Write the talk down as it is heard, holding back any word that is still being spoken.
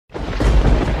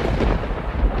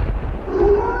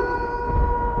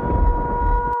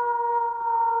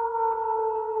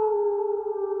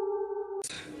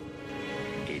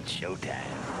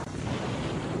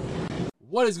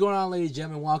What is going on, ladies and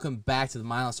gentlemen? Welcome back to the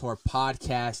Mindless Horror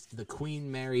Podcast, the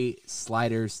Queen Mary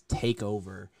Sliders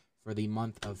Takeover for the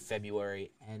month of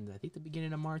February and I think the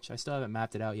beginning of March. I still haven't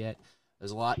mapped it out yet.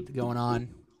 There's a lot going on.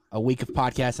 A week of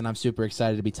podcasts, and I'm super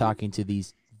excited to be talking to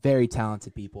these very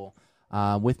talented people.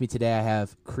 With me today, I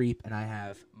have Creep and I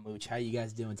have Mooch. How you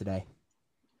guys doing today?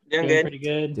 Doing good. Pretty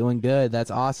good. Doing good.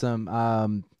 That's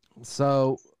awesome.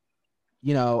 So,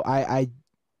 you know,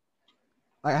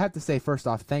 I have to say, first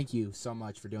off, thank you so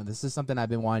much for doing this. This is something I've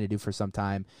been wanting to do for some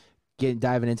time,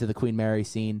 diving into the Queen Mary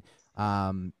scene.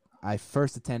 I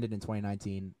first attended in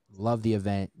 2019. Love the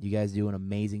event. You guys do an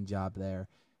amazing job there,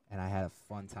 and I had a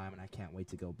fun time, and I can't wait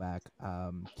to go back.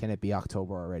 Can it be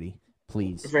October already,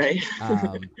 please? Right.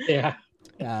 Yeah.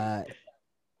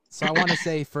 So I want to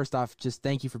say, first off, just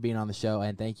thank you for being on the show,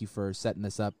 and thank you for setting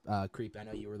this up. Creep, I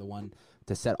know you were the one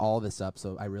to set all this up,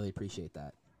 so I really appreciate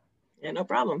that. Yeah, no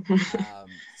problem.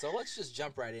 So let's just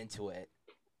jump right into it.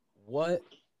 What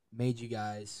made you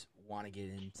guys want to get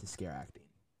into scare acting?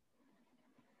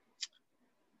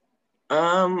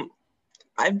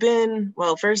 I've been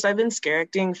scare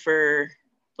acting for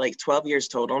like 12 years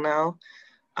total now.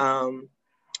 And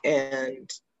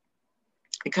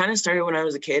it kind of started when I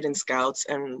was a kid in Scouts,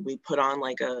 and we put on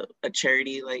like a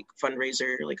charity like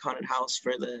fundraiser, like haunted house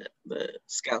for the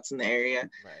Scouts in the area.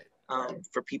 Right.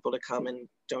 For people to come and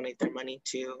donate their money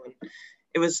to.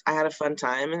 And I had a fun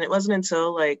time. And it wasn't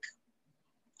until like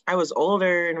I was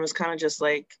older and it was kind of just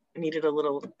like needed a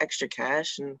little extra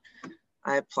cash. And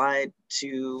I applied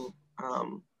to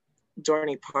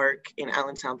Dorney Park in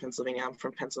Allentown, Pennsylvania. I'm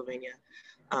from Pennsylvania.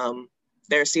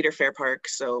 They're a Cedar Fair Park,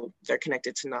 so they're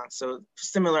connected to Knott's. So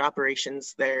similar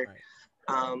operations there.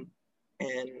 Right.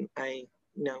 And I,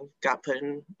 got put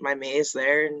in my maze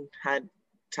there and had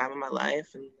time of my life,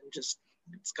 and just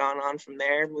it's gone on from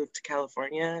there. Moved to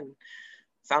California and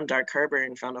found Dark Harbor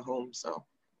and found a home. So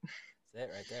that's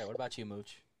it right there. What about you,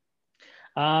 Mooch?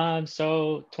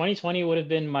 So 2020 would have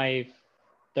been my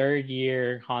third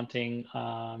year haunting.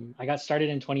 I got started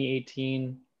in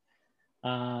 2018.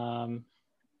 My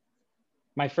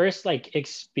first like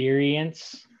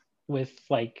experience with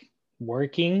like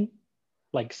working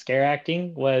like scare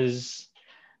acting was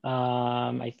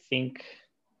I think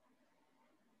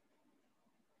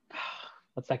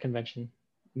what's that convention?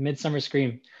 Midsummer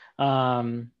Scream.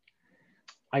 I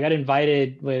got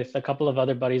invited with a couple of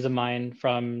other buddies of mine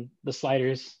from the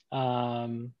Sliders. They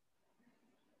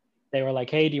were like,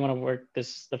 "Hey, do you want to work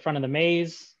the front of the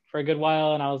maze for a good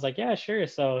while?" And I was like, "Yeah, sure."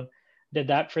 So did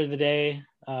that for the day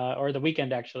or the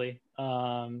weekend actually.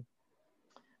 And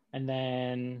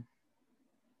then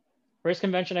first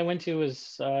convention I went to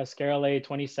was Scare LA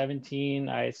 2017.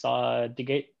 I saw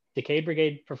Decay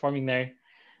Brigade performing there.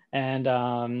 And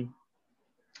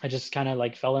I just kind of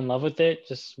like fell in love with it,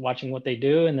 just watching what they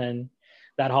do. And then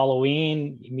that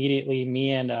Halloween, immediately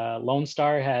me and Lone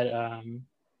Star had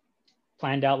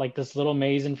planned out like this little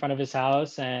maze in front of his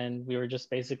house, and we were just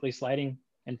basically sliding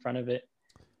in front of it.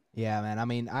 Yeah, man. I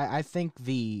mean, I think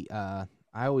I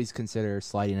always consider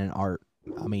sliding an art.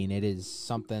 I mean, it is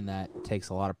something that takes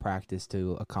a lot of practice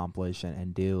to accomplish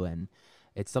and do, and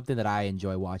it's something that I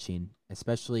enjoy watching,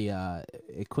 especially at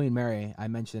Queen Mary. I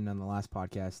mentioned on the last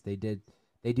podcast,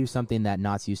 they do something that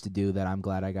Knott's used to do that I'm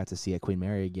glad I got to see at Queen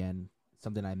Mary again,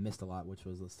 something I missed a lot, which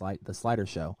was the slider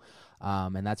show.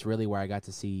 And that's really where I got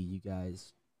to see you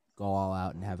guys go all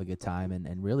out and have a good time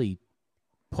and really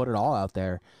put it all out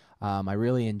there. I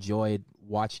really enjoyed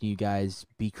watching you guys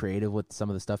be creative with some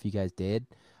of the stuff you guys did.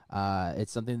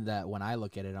 It's something that when I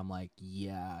look at it, I'm like,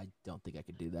 yeah, I don't think I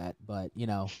could do that. But,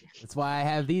 that's why I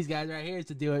have these guys right here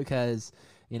to do it because,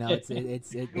 you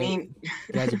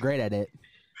guys are great at it.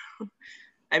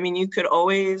 I mean, you could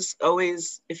always,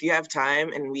 if you have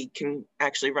time and we can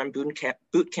actually run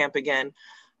boot camp again,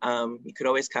 you could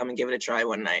always come and give it a try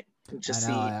one night. And just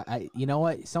see. You know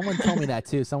what? Someone told me that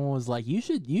too. Someone was like, you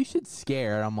should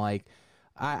scare. And I'm like,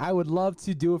 I would love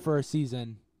to do it for a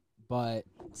season, but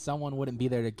someone wouldn't be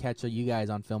there to catch you guys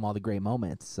on film all the great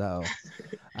moments. So,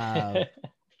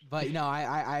 but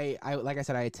I like I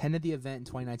said, I attended the event in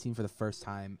 2019 for the first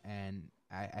time, and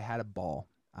I had a ball.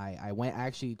 I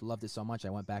actually loved it so much. I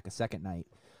went back a second night,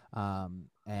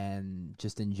 and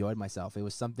just enjoyed myself. It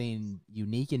was something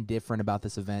unique and different about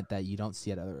this event that you don't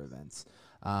see at other events.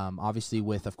 Obviously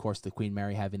with, of course, the Queen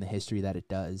Mary having the history that it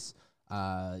does,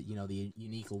 the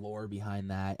unique lore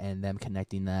behind that and them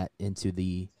connecting that into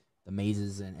the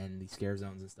mazes and the scare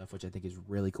zones and stuff, which I think is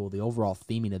really cool. The overall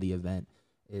theming of the event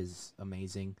is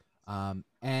amazing.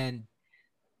 And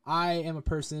I am a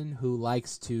person who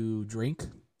likes to drink,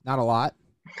 not a lot,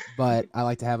 but I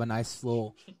like to have a nice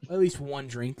little, at least one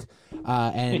drink.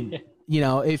 And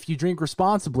if you drink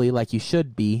responsibly, like you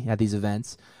should be at these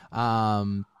events,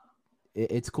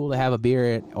 it's cool to have a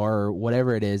beer or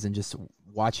whatever it is and just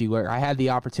watch you work. I had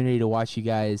the opportunity to watch you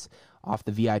guys off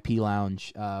the VIP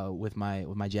lounge with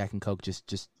my Jack and Coke,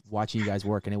 just watching you guys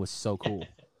work, and it was so cool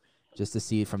just to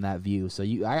see it from that view. So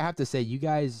I have to say, you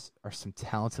guys are some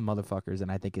talented motherfuckers,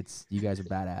 and I think you guys are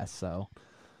badass. So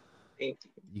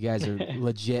you guys are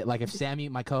legit. Like, if Sammy,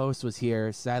 my co-host, was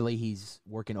here, sadly he's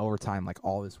working overtime like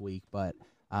all this week, but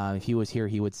if he was here,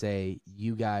 he would say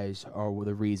you guys are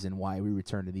the reason why we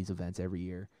return to these events every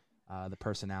year. The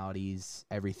personalities,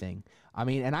 everything. I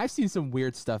mean, and I've seen some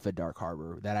weird stuff at Dark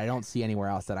Harbor that I don't see anywhere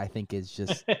else that I think is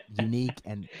just unique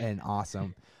and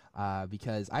awesome.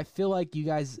 Because I feel like you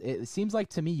guys, it seems like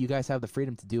to me, you guys have the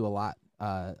freedom to do a lot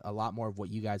more of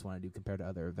what you guys want to do compared to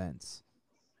other events.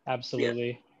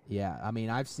 Absolutely. Yeah. I mean,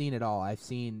 I've seen it all. I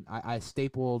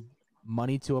stapled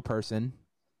money to a person.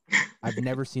 I've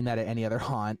never seen that at any other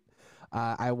haunt.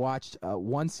 I watched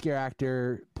one scare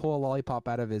actor pull a lollipop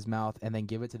out of his mouth and then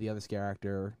give it to the other scare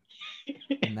actor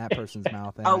in that person's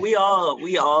mouth. And we all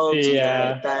do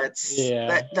Yeah. that.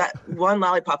 That one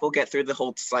lollipop will get through the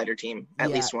whole slider team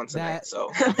at least once a night.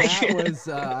 So that was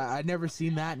I'd never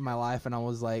seen that in my life, and I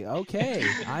was like, okay,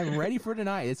 I'm ready for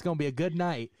tonight. It's gonna be a good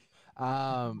night.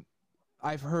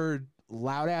 I've heard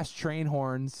loud ass train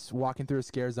horns walking through a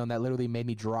scare zone that literally made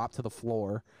me drop to the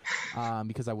floor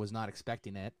because I was not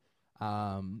expecting it.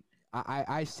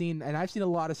 I've seen a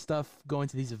lot of stuff going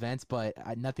to these events, but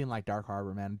nothing like Dark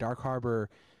Harbor, man. Dark Harbor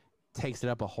takes it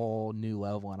up a whole new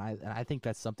level, and I think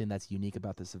that's something that's unique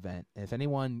about this event. If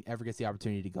anyone ever gets the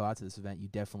opportunity to go out to this event, you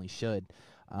definitely should.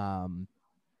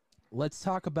 Let's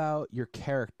talk about your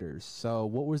characters. So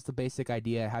what was the basic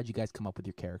idea? How'd you guys come up with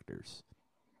your characters?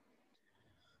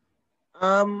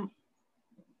 Well,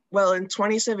 in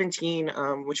 2017,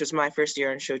 which was my first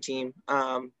year on show team,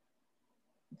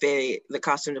 the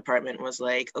costume department was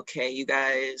like, okay, you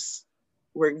guys,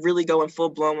 we're really going full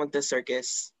blown with the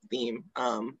circus theme.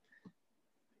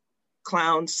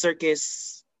 Clown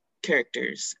circus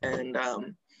characters. And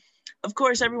of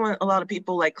course, a lot of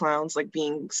people like clowns, like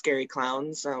being scary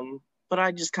clowns. But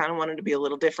I just kind of wanted to be a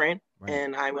little different. Right.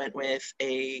 And I went with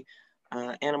a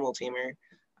animal tamer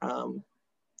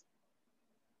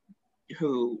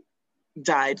who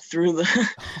died through the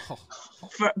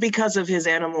because of his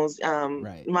animals.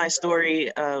 Right. My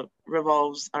story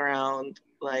revolves around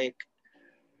like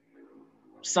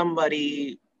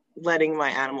somebody letting my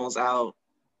animals out,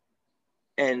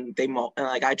 and they maul, and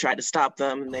like I tried to stop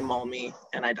them, and they maul me,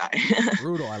 and I die.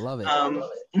 Brutal. I love it.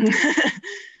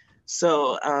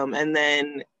 So and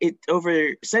then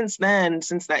since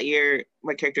that year,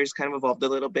 my character's kind of evolved a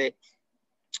little bit,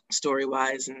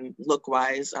 story-wise and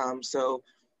look-wise. So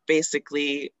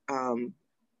basically,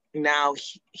 now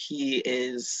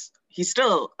he's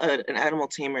still an animal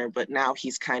tamer, but now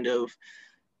he's kind of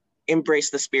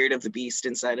embraced the spirit of the beast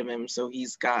inside of him. So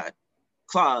he's got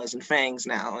claws and fangs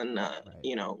now, and right.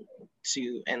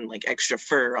 And like extra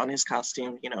fur on his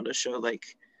costume, to show like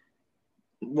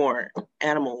more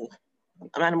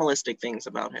animalistic things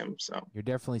about him. So you're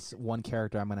definitely one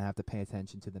character I'm gonna have to pay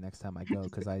attention to the next time I go,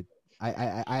 because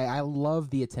I love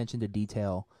the attention to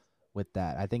detail with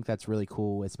that. I think that's really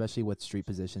cool, especially with street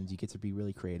positions. You get to be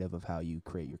really creative of how you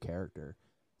create your character.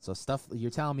 So stuff,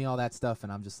 you're telling me all that stuff,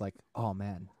 and I'm just like, oh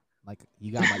man, like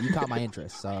you caught my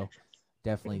interest. So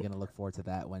definitely gonna look forward to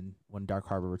that when Dark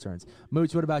Harbor returns.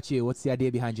 Mooch, what about you? What's the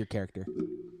idea behind your character?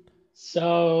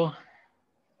 So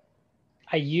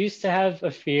I used to have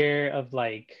a fear of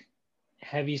like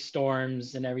heavy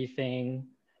storms and everything.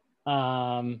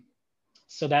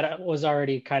 So that was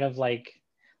already kind of like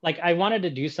I wanted to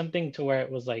do something to where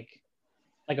it was like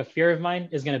a fear of mine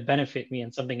is going to benefit me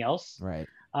in something else. Right.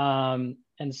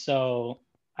 And so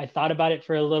I thought about it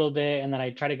for a little bit, and then I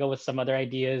tried to go with some other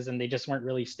ideas, and they just weren't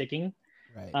really sticking.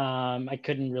 Right. I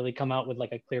couldn't really come out with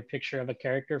like a clear picture of a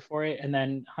character for it. And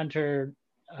then Hunter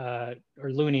or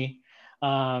Looney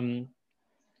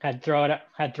had thrown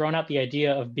out the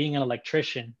idea of being an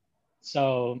electrician.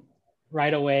 So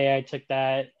right away I took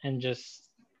that and just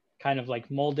kind of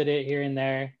like molded it here and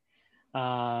there.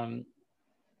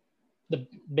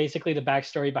 Basically the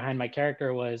backstory behind my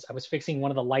character was I was fixing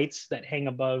one of the lights that hang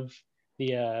above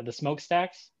the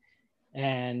smokestacks,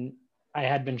 and I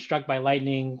had been struck by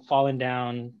lightning, fallen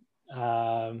down,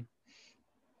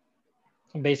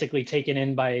 basically taken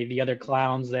in by the other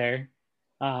clowns there,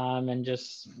 and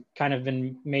just kind of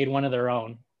been made one of their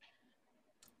own.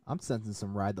 I'm sensing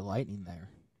some Ride the Lightning there.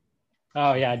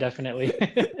 Oh yeah, definitely.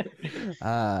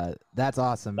 That's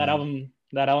awesome. That man.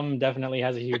 That album definitely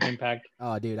has a huge impact.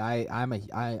 Oh dude, I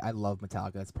love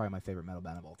Metallica. It's probably my favorite metal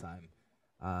band of all time.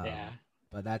 Yeah.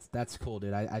 But that's cool,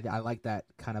 dude. I like that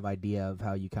kind of idea of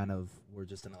how you kind of were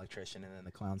just an electrician and then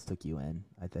the clowns took you in.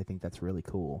 I think that's really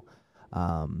cool.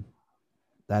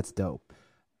 That's dope.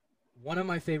 One of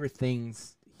my favorite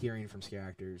things hearing from scare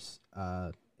actors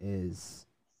is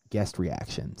guest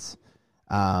reactions.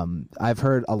 I've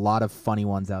heard a lot of funny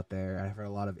ones out there. I've heard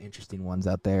a lot of interesting ones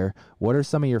out there. What are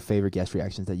some of your favorite guest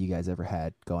reactions that you guys ever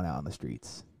had going out on the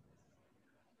streets?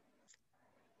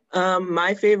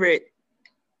 My favorite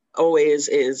always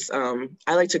is I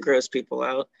like to gross people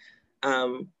out.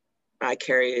 I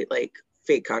carry like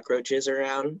fake cockroaches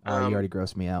around. Oh, you already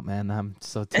grossed me out, man. I'm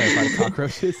so terrified of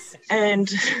cockroaches. And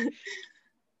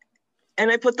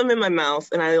I put them in my mouth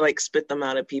and I like spit them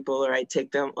out at people, or I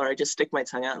take them, or I just stick my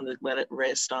tongue out and let it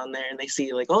rest on there, and they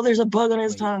see like, oh, there's a bug on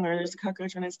his tongue, or there's a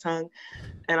cockroach on his tongue,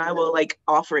 and I will like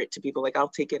offer it to people. Like I'll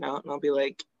take it out and I'll be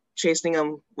like chasing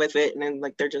them with it, and then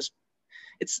like they're just,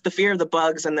 it's the fear of the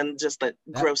bugs and then just the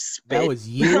gross spit. That was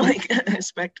you? Like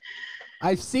expect.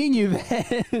 I've seen you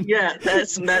then. Yeah,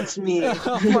 that's me.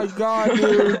 Oh my god,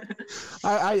 dude.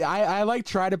 I like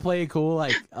try to play it cool,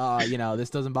 like this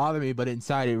doesn't bother me, but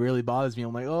inside it really bothers me.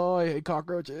 I'm like, oh, I hate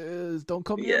cockroaches. Don't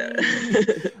come near me.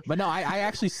 But no, I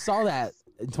actually saw that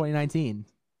in 2019.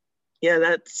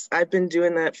 Yeah, I've been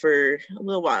doing that for a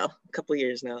little while, a couple of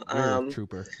years now. You're a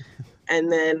trooper.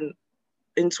 And then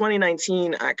in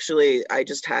 2019, actually, I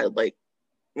just had like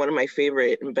one of my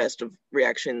favorite and best of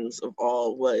reactions of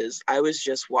all was I was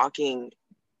just walking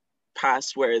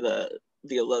past where the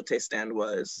elote stand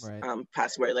was, right.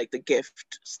 Past where like the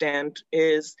gift stand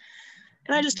is,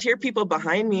 and I just hear people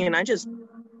behind me, and I just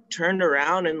turned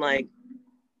around and like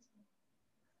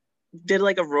did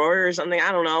like a roar or something,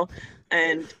 I don't know,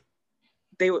 and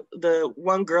the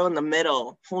one girl in the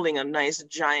middle holding a nice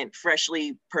giant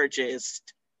freshly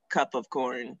purchased cup of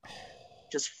corn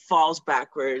just falls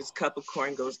backwards. Cup of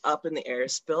corn goes up in the air,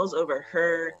 spills over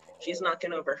her. She's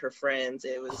knocking over her friends.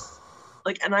 It was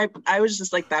like, and I was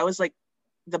just like, that was like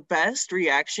the best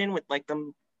reaction with like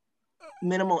the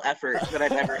minimal effort that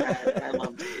I've ever had. And I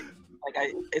loved it.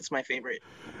 Like it's my favorite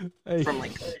from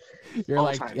like, you're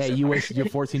like, yeah, so you wasted your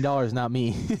 $14, not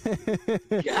me.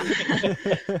 Yeah.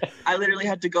 I literally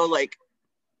had to go like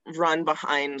run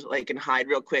behind like and hide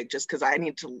real quick just because I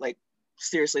need to like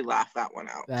seriously laugh that one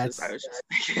out. I was just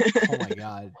oh my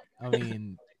god. I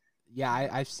mean, yeah,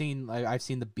 I've seen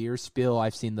the beer spill.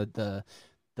 I've seen the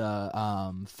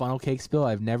funnel cake spill.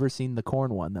 I've never seen the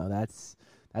corn one though. That's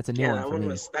a new one for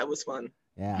me. That was fun.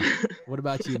 Yeah. What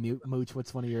about you, Mooch?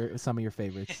 What's some of your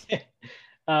favorites?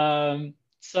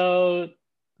 So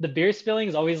the beer spilling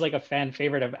is always like a fan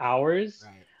favorite of ours.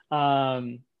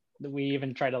 Right. We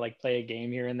even try to like play a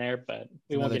game here and there, but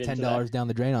we won't get into $10 down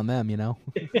the drain on them, you know.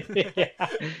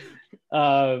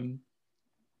 Yeah.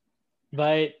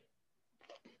 But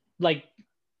like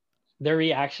their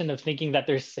reaction of thinking that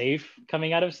they're safe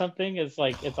coming out of something is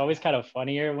like, it's always kind of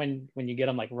funnier when you get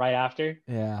them like right after.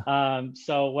 Yeah.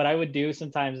 So what I would do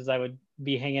sometimes is I would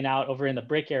be hanging out over in the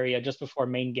brick area just before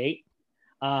main gate.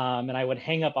 And I would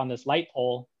hang up on this light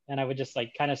pole and I would just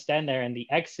like kind of stand there, and the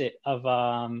exit of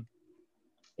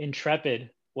Intrepid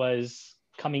was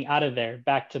coming out of there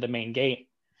back to the main gate.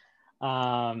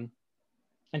 And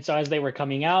so as they were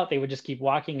coming out, they would just keep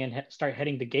walking and start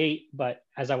heading the gate. But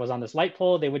as I was on this light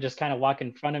pole, they would just kind of walk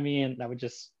in front of me, and I would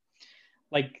just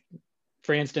like,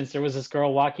 for instance, there was this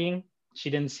girl walking. She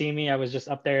didn't see me. I was just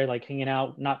up there like hanging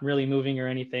out, not really moving or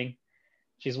anything.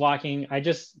 She's walking. I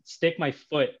just stick my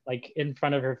foot like in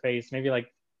front of her face, maybe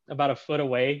like about a foot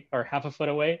away or half a foot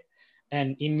away,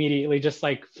 and immediately just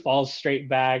like falls straight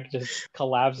back, just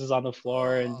collapses on the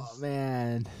floor. And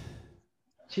man,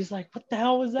 she's like, what the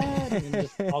hell was that? And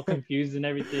just all confused and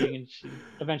everything. And she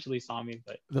eventually saw me.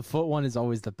 But the foot one is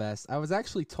always the best. I was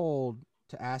actually told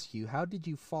to ask you, how did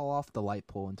you fall off the light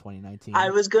pole in 2019? I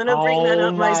was going to bring that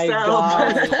up myself.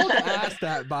 I was told to ask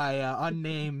that by an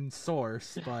unnamed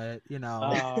source, but you know.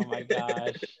 Oh my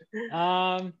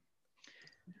gosh.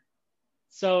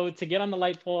 So to get on the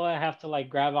light pole, I have to like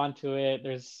grab onto it.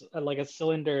 There's like a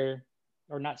cylinder,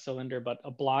 or not cylinder, but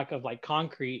a block of like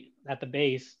concrete at the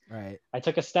base. Right. I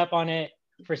took a step on it.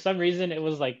 For some reason, it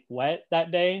was like wet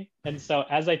that day. And so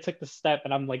as I took the step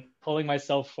and I'm like pulling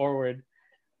myself forward,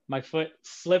 my foot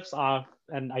slips off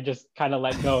and I just kind of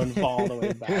let go and fall all the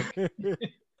way back.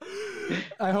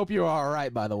 I hope you were all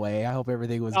right, by the way. I hope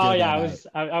everything was good. Oh yeah, that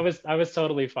night. I was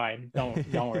totally fine.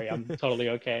 Don't worry, I'm totally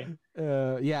okay.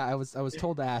 Yeah, I was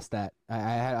told to ask that. I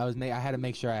had to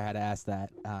make sure I had to ask that.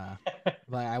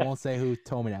 But I won't say who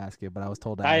told me to ask it, but I was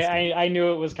told to ask it. I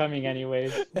knew it was coming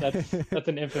anyways. That's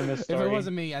an infamous story. If it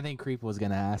wasn't me, I think Creep was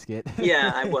gonna ask it.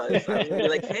 Yeah, I was gonna be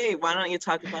like, hey, why don't you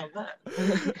talk about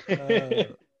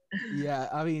that? Yeah,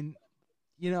 I mean,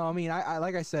 I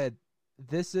like I said,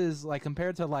 this is like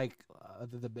compared to like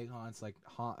the big haunts, like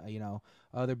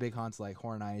other big haunts like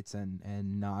Horror Nights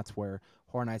and Knots, where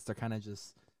Horror Nights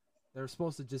they're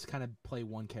supposed to just kind of play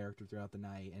one character throughout the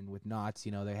night, and with Knots,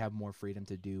 they have more freedom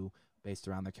to do based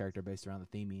around the character, based around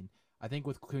the theming. I think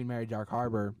with Queen Mary Dark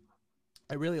Harbor,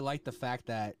 I really like the fact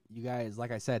that you guys,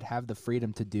 like I said, have the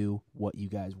freedom to do what you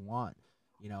guys want.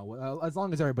 As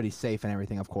long as everybody's safe and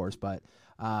everything, of course. But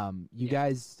you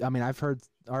guys, I mean, I've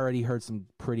already heard some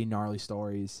pretty gnarly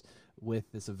stories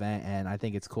with this event, and I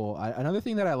think it's cool. Another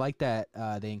thing that I like that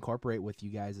they incorporate with you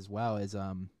guys as well is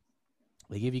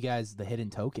they give you guys the hidden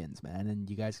tokens, man, and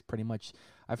you guys pretty much.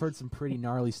 I've heard some pretty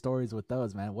gnarly stories with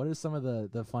those, man. What are some of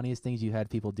the funniest things you had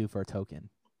people do for a token?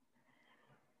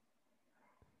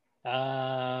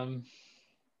 Jeez.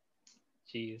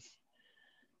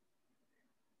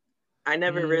 I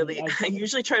never really. I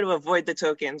usually try to avoid the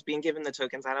tokens. Being given the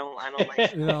tokens, I don't like. I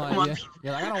don't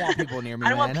want people near me. I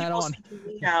don't want man. people seeking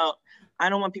me out. I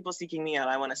don't want people seeking me out.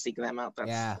 I want to seek them out.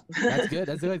 That's good.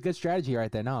 That's a good strategy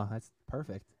right there. No, that's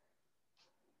perfect.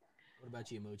 What about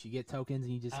you, Mooch? You get tokens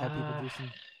and you just have people do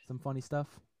some funny stuff?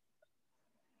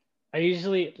 I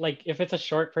usually, like, if it's a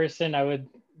short person, I would,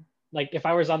 like, if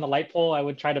I was on the light pole, I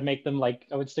would try to make them, like,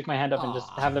 I would stick my hand up and just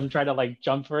have them try to, like,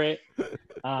 jump for it.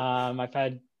 I've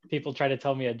had people try to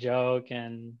tell me a joke,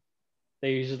 and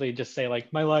they usually just say,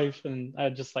 like, my life, and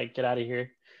I'd just, like, get out of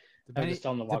here. I just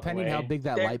tell them to walk depending away. how big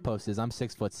that light post is, I'm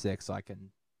 6'6", so I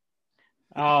can.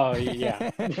 Oh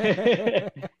yeah.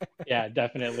 Yeah,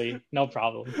 definitely, no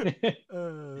problem.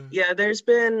 Yeah, there's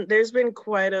been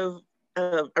quite a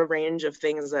range of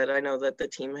things that I know that the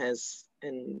team has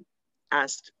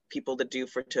asked people to do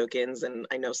for tokens, and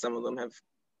I know some of them have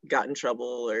got in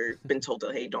trouble or been told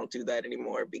that, hey, don't do that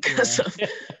anymore because of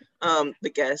the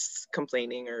guests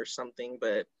complaining or something.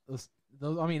 But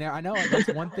I mean, I know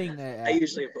that's one thing that I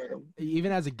usually avoid them.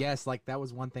 Even as a guest, like that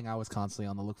was one thing I was constantly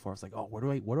on the look for. I was like, oh, where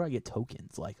do I get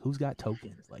tokens? Like, who's got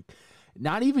tokens? Like,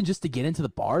 not even just to get into the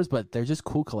bars, but they're just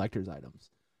cool collector's items.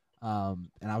 And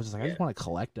I was just like, I just want to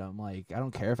collect them. Like, I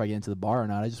don't care if I get into the bar or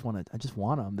not. I just want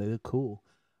them. They look cool.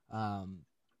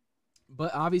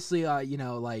 But obviously,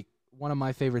 like one of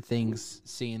my favorite things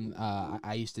seeing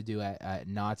I used to do at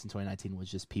Knott's in 2019 was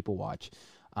just people watch.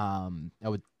 I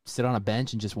would sit on a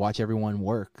bench and just watch everyone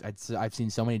work. I've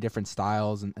seen so many different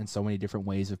styles and so many different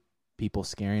ways of people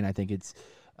scaring. I think it's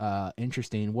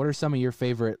interesting. What are some of your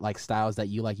favorite like styles that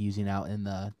you like using out in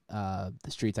the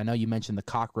streets? I know you mentioned the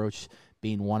cockroach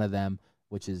being one of them,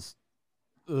 which is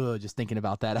just thinking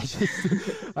about that.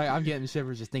 I'm getting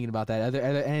shivers just thinking about that. Are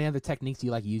there any other techniques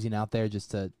you like using out there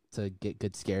just to get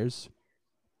good scares?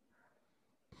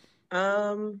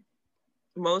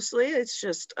 Mostly it's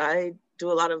just I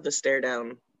do a lot of the stare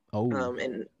down.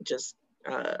 And just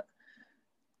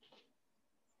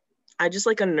I just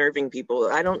like unnerving people.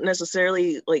 I don't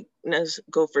necessarily like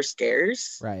go for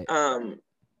scares, right?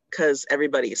 Because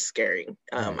everybody is scaring.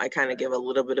 Right. I kind of give a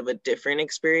little bit of a different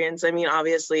experience. I mean,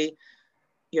 obviously,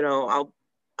 I'll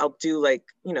do like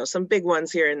some big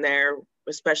ones here and there,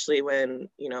 especially when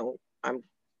I'm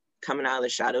coming out of the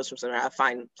shadows from somewhere. I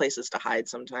find places to hide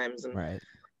sometimes, and right.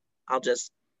 I'll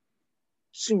just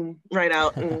zoom right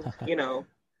out and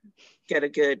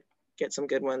get some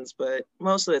good ones. But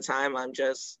most of the time I'm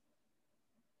just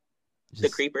the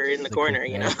creeper in the corner,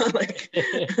 like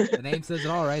the name says it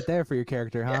all right there for your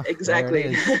character, huh? Yeah,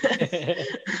 exactly.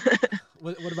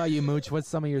 What about you, Mooch? What's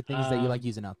some of your things that you like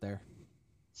using out there?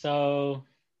 So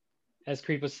as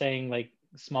Creep was saying, like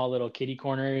small little kitty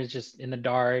corners just in the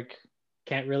dark,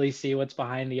 can't really see what's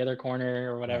behind the other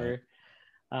corner or whatever.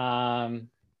 Right.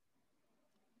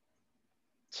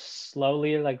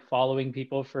 Slowly like following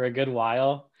people for a good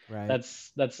while. Right.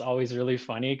 That's always really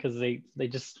funny because they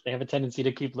have a tendency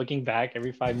to keep looking back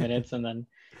every 5 minutes, and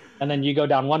then you go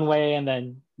down one way and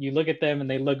then you look at them and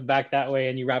they look back that way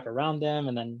and you wrap around them,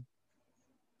 and then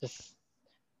it's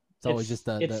always just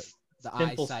the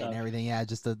eyesight stuff. And everything. Yeah,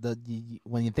 just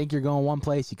when you think you're going one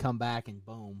place, you come back and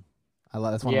boom.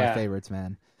 That's one of my favorites,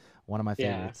 man. One of my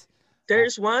favorites.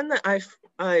 There's one that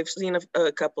I've seen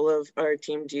a couple of our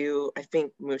team do. I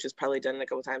think Mooch has probably done it a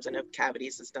couple times. I know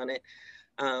Cavities has done it.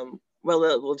 Well,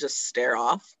 we'll just stare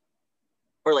off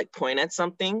or like point at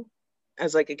something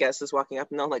as like a guest is walking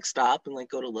up, and they'll like stop and like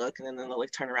go to look, and then they'll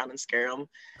like turn around and scare them.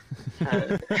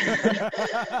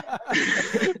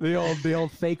 The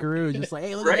old fakeroo, just like,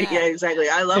 hey, look Right? at that. Yeah, exactly.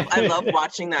 I love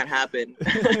watching that happen.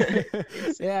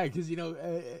 Yeah, because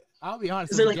I'll be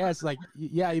honest, as they're a like- guest, like,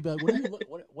 yeah, you'd be like,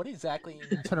 what exactly?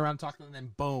 And you turn around and talk to them, and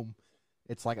then boom,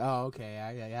 it's like, oh, okay,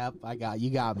 I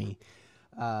got me.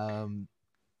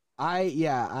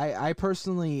 I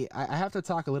personally, I have to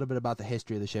talk a little bit about the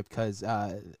history of the ship, because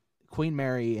Queen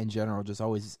Mary in general just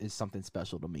always is something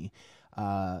special to me.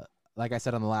 Like I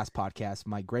said on the last podcast,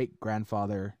 my great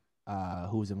grandfather,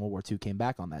 who was in World War II, came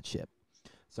back on that ship.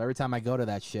 So every time I go to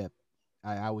that ship,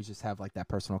 I always just have like that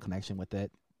personal connection with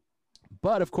it.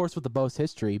 But of course, with the boat's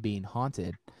history being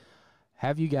haunted,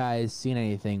 have you guys seen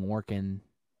anything working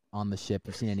on the ship?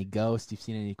 You've seen any ghosts? You've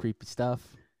seen any creepy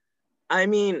stuff? I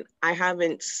mean, I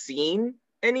haven't seen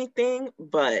anything,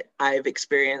 but I've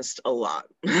experienced a lot.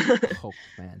 Oh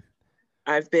man.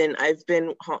 I've been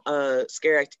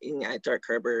scare acting at Dark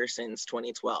Harbor since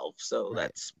 2012, so Right.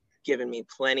 that's given me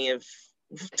plenty of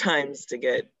times to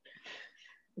get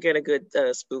a good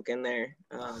spook in there.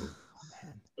 Man.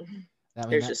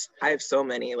 I have so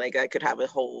many. Like I could have a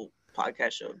whole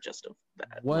podcast show just of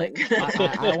that. What Like,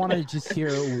 I want to just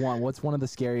hear one. What's one of the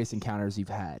scariest encounters you've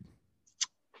had?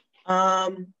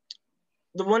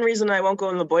 the one reason I won't go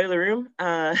in the boiler room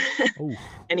Ooh.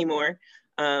 anymore.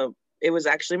 It was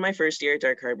actually my first year at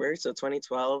Dark Harbor, so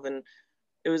 2012, and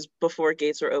it was before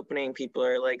gates were opening. People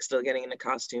are like still getting into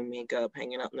costume, makeup,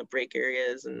 hanging out in the break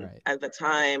areas, and Right. at the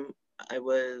time,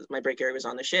 my break area was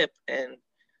on the ship, and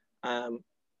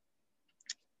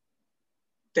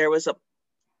there was a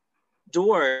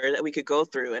door that we could go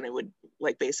through, and it would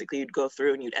like basically you'd go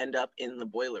through and you'd end up in the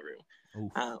boiler room.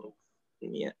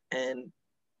 Yeah, and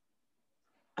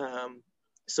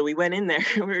so we went in there.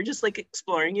 We were just like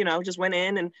exploring, just went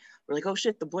in, and we're like, oh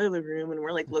shit, the boiler room, and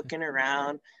we're like looking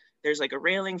around. There's like a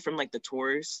railing from like the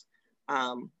tours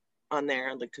on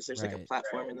there, because there's like a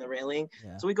platform in the railing.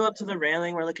 Yeah. So we go up to the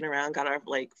railing, we're looking around, got our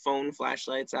like phone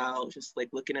flashlights out, just like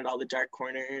looking at all the dark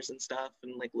corners and stuff,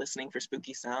 and like listening for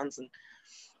spooky sounds. And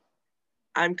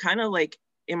I'm kind of like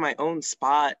in my own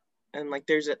spot, and like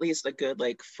there's at least a good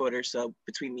like foot or so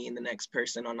between me and the next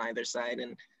person on either side,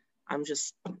 and I'm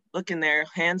just looking there,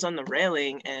 hands on the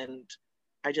railing, and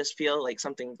I just feel like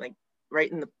something like right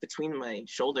in between my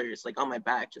shoulders, like on my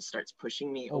back, just starts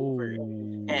pushing me over.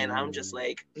 And I'm just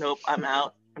like, nope, I'm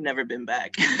out. I've never been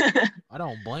back. I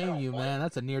don't blame you, man.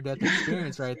 That's a near-death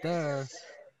experience right there.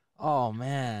 Oh,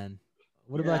 man.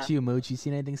 What about you, Mooch? You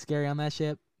seen anything scary on that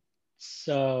ship?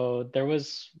 So there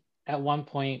was, at one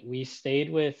point, we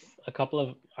stayed with a couple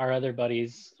of our other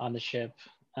buddies on the ship.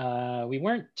 We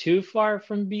weren't too far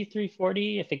from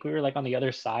B340. I think we were like on the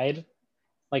other side,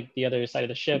 like the other side of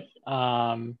the ship.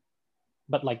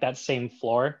 But like that same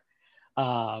floor.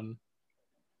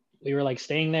 We were like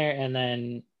staying there, and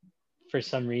then for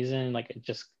some reason, like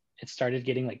it started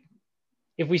getting like,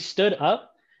 if we stood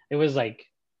up, it was like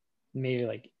maybe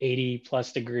like 80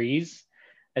 plus degrees.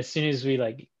 As soon as we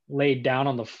like laid down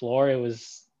on the floor, it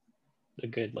was a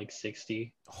good like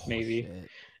 60 maybe. Shit.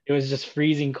 It was just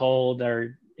freezing cold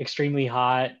or extremely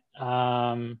hot.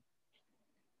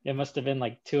 It must have been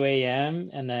like 2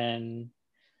 a.m. and then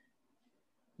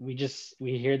we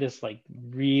hear this like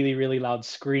really, really loud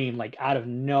scream like out of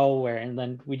nowhere, and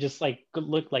then we just like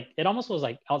look, like it almost was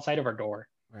like outside of our door.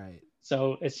 Right.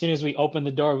 So as soon as we open the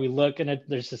door, we look, and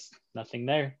there's just nothing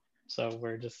there. So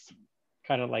we're just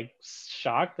kind of like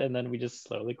shocked, and then we just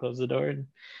slowly close the door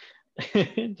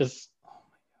and just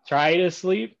try to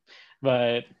sleep,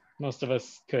 but most of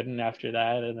us couldn't after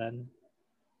that. And then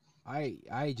I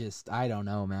don't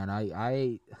know, man.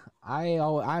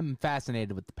 I'm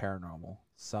fascinated with the paranormal.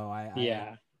 So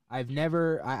I've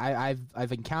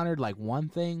encountered like one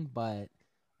thing, but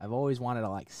I've always wanted to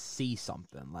like see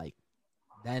something. Like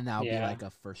then I'll be like a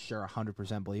for sure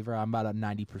 100% believer. I'm about a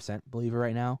 90% believer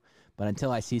right now, but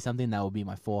until I see something, that will be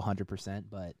my full 100%.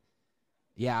 But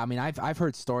yeah, I mean, I've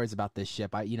heard stories about this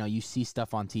ship. You see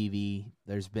stuff on TV.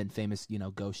 There's been famous,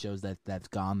 ghost shows that's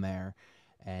gone there,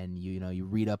 and you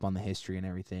read up on the history and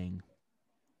everything.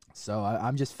 So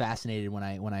I'm just fascinated when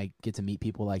I get to meet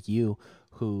people like you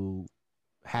who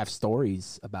have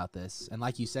stories about this. And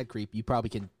like you said, Creep, you probably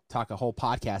can talk a whole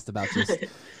podcast about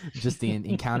just the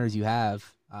encounters you have.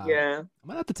 Yeah. I'm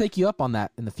gonna have to take you up on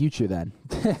that in the future then.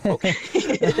 Okay.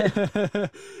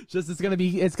 It's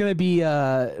gonna be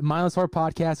Mindless Horror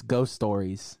Podcast Ghost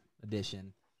Stories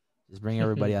edition. Just bring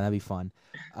everybody on. That'd be fun.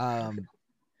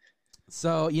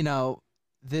 So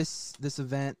this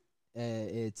event,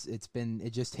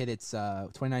 it just hit its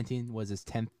 2019 was its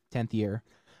 10th year.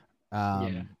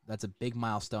 Yeah. That's a big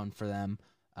milestone for them.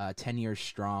 10 years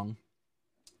strong.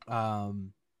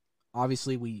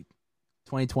 Obviously,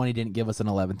 2020 didn't give us an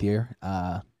 11th year.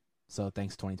 So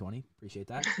thanks 2020. Appreciate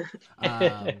that.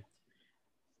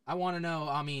 I want to know,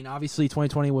 I mean, obviously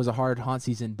 2020 was a hard haunt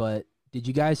season, but did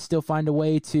you guys still find a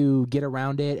way to get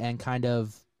around it and kind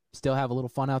of still have a little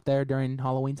fun out there during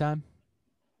Halloween time?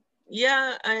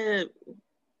 Yeah,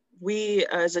 we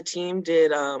as a team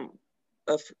did a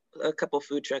couple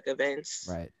food truck events.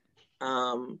 Right.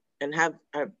 And have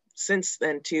since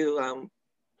then too,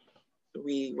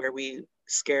 we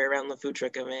scare around the food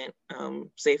truck event,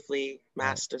 safely,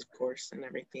 masked, of course, and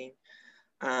everything.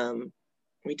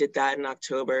 We did that in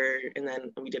October, and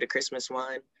then we did a Christmas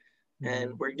one,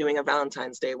 and we're doing a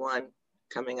Valentine's Day one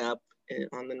coming up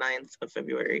on the 9th of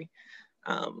February.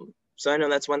 So I know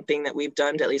that's one thing that we've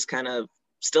done to at least kind of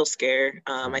still scare.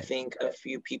 Right. I think a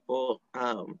few people,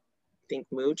 I think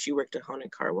Mooch, you worked at Haunted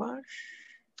Car Wash.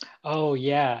 Oh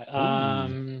yeah.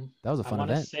 That was a fun I want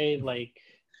to event. say like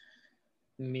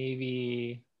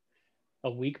maybe a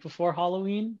week before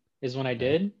Halloween is when I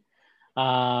did.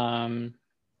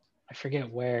 I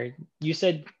forget where.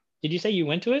 Did you say you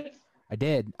went to it? I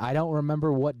did. I don't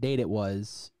remember what date it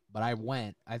was, but I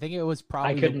went. I think it was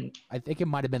probably I think it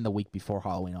might have been the week before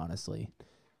Halloween, honestly.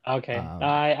 Okay.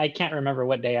 I can't remember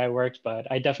what day I worked, but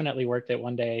I definitely worked it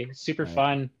one day. Super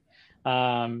fun.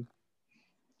 Run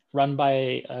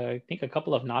by I think a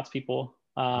couple of Knott's people.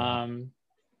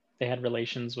 They had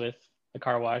relations with the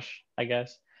car wash, I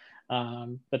guess.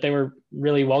 But they were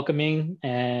really welcoming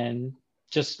and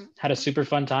just had a super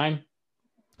fun time.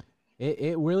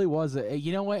 It really was.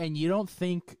 You know what? And you don't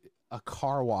think a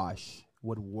car wash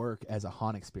would work as a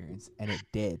haunt experience, and it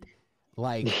did.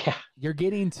 Like, you're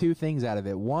getting two things out of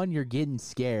it. One, you're getting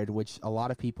scared, which a lot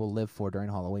of people live for during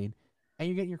Halloween, and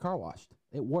you're getting your car washed.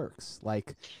 It works.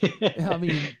 Like, I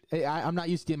mean, I'm not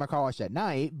used to getting my car washed at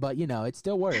night, but, you know, it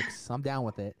still works. I'm down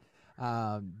with it.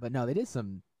 But, no, they did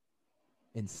some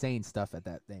insane stuff at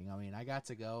that thing. I mean, I got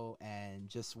to go, and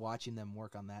just watching them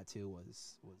work on that too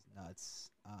was nuts.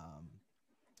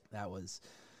 That was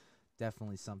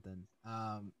definitely something.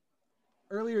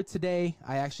 Earlier today,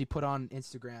 I actually put on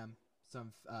Instagram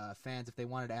some fans if they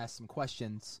wanted to ask some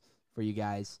questions for you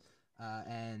guys,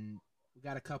 and we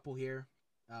got a couple here.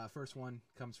 First one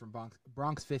comes from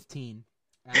Bronx 15.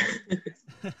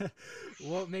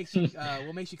 What makes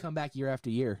you come back year after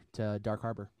year to Dark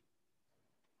Harbor?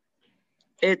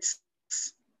 It's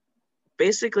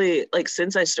basically like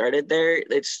since I started there,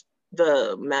 it's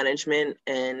the management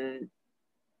and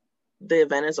the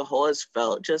event as a whole has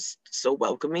felt just so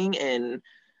welcoming, and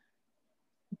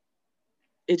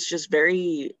it's just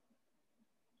very,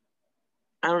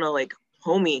 I don't know, like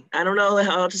homey. I don't know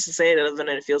how else to say it other than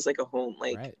it feels like a home,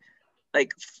 like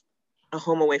a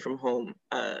home away from home.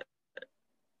 And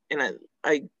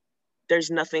I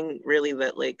there's nothing really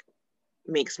that like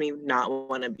makes me not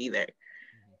want to be there.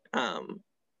 And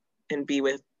be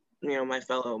with, you know, my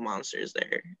fellow monsters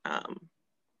there.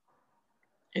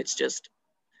 It's just,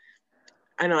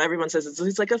 I know everyone says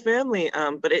it's like a family,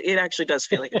 but it actually does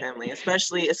feel like a family,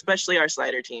 especially our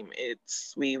slider team.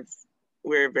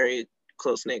 We're a very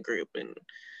close-knit group, and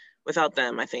without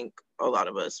them, I think a lot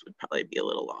of us would probably be a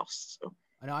little lost. So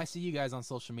I know I see you guys on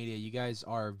social media. You guys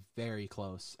are very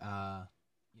close,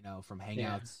 you know, from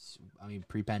hangouts, I mean,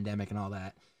 pre-pandemic and all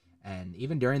that. And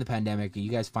even during the pandemic,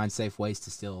 you guys find safe ways to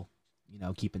still, you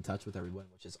know, keep in touch with everyone,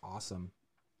 which is awesome.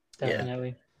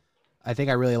 Definitely. I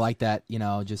think I really like that, you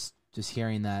know, just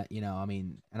hearing that, you know, I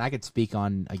mean, and I could speak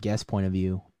on a guest point of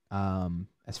view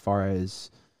as far as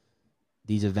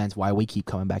these events, why we keep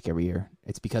coming back every year.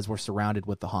 It's because we're surrounded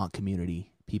with the haunt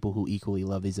community, people who equally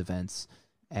love these events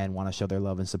and want to show their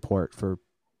love and support for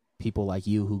people like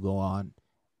you who go on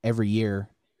every year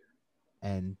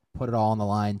and put it all on the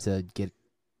line to get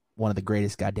one of the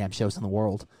greatest goddamn shows in the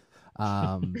world.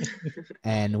 And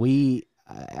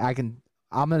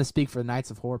I'm going to speak for the Nights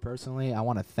of Horror personally. I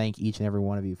want to thank each and every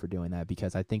one of you for doing that,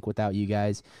 because I think without you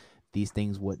guys,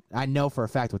 I know for a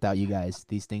fact without you guys,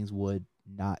 these things would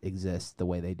not exist the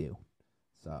way they do.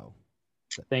 So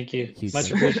thank you.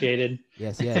 Much appreciated.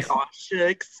 Yes. Oh,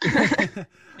 shucks.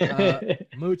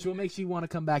 Mooch, what makes you want to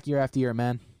come back year after year,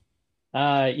 man?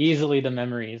 Easily the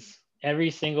memories.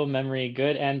 Every single memory,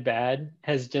 good and bad,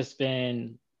 has just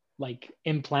been like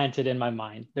implanted in my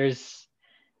mind.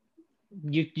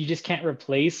 You just can't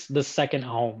replace the second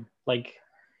home, like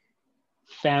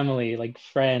family, like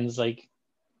friends. Like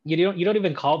you don't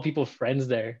even call people friends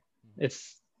there.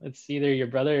 It's either your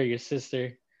brother or your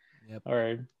sister,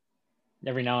 or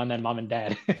every now and then mom and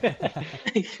dad.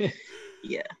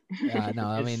 Yeah. No,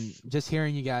 I mean, just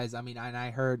hearing you guys, I mean, and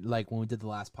I heard, like, when we did the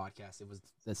last podcast, it was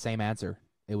the same answer.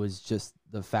 It was just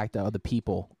the fact of the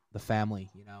people, the family,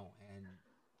 you know, and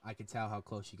I could tell how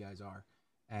close you guys are.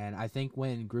 And I think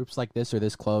when groups like this are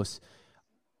this close,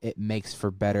 it makes for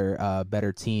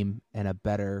better team and a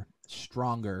better,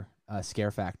 stronger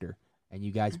scare factor. And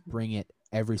you guys bring it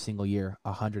every single year,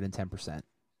 110%.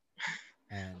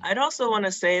 And I'd also want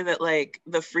to say that, like,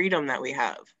 the freedom that we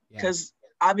have, because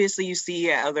obviously you see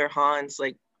at other haunts,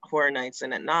 like Horror Nights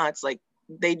and at Knott's, like,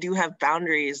 they do have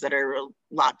boundaries that are a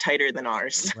lot tighter than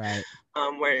ours. Right.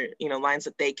 Where, you know, lines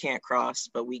that they can't cross,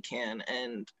 but we can.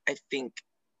 And I think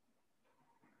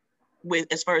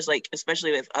with, as far as, like,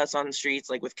 especially with us on the streets,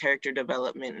 like with character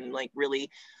development and like really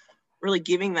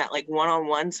giving that like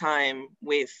one-on-one time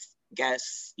with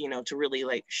guests, you know, to really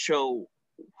like show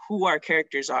who our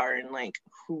characters are and like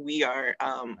who we are,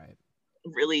 Right.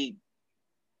 really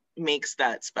makes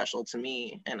that special to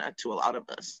me and to a lot of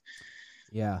us.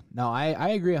 Yeah, no, I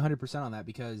agree 100% on that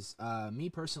because me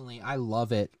personally, I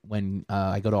love it when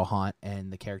I go to a haunt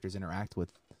and the characters interact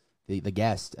with the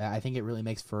guest. I think it really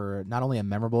makes for not only a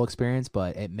memorable experience,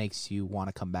 but it makes you want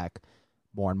to come back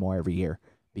more and more every year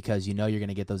because you know you're going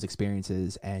to get those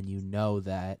experiences and you know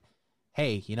that,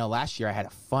 hey, you know, last year I had a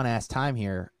fun-ass time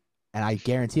here and I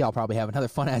guarantee I'll probably have another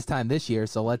fun-ass time this year,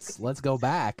 so let's go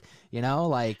back, you know?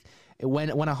 Like, when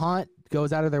a haunt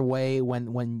goes out of their way,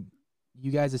 when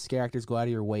you guys as scare actors go out of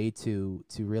your way to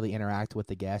really interact with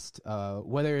the guest,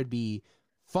 whether it be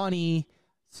funny,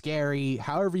 scary,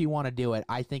 however you want to do it,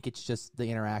 I think it's just the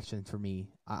interaction for me.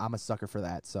 I'm a sucker for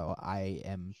that, so I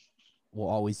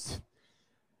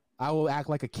will act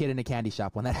like a kid in a candy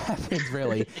shop when that happens,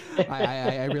 really.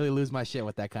 I really lose my shit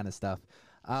with that kind of stuff.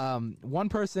 One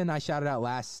person I shouted out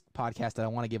last podcast that I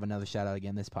want to give another shout out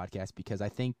again this podcast because I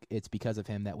think it's because of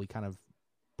him that we kind of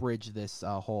bridge this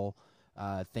whole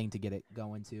thing to get it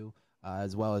going to,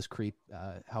 as well as Creep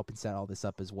helping set all this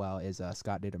up as well, is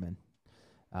Scott Ditterman.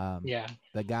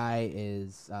 The guy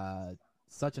is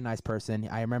such a nice person.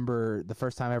 I remember the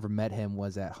first time I ever met him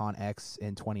was at Haunt X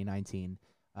in 2019.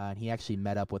 And he actually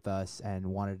met up with us and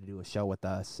wanted to do a show with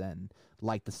us and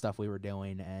liked the stuff we were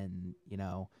doing. And, you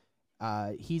know,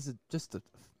 he's just a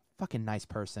fucking nice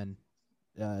person.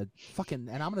 And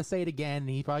I'm going to say it again.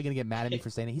 He's probably going to get mad at me for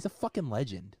saying it. He's a fucking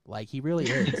legend. Like, he really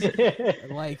is.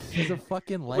 Like, he's a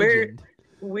fucking legend.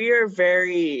 We're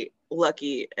very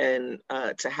lucky and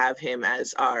to have him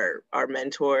as our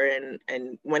mentor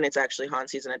and when it's actually haunt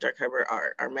season at Dark Harbor,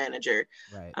 our manager.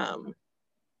 Right.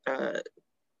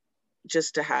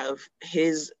 Just to have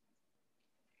his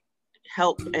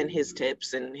help and his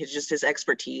tips and his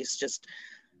expertise just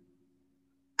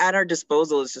at our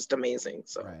disposal is just amazing.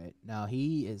 So right now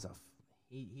he is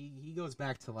he goes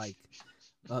back to like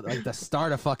the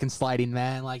start of fucking sliding,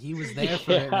 man. Like, he was there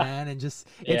for it, man. And just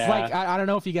it's like I don't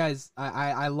know if you guys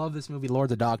I love this movie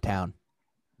Lords of Dogtown.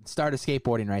 Start of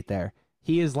skateboarding right there.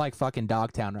 He is like fucking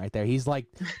Dogtown right there. He's like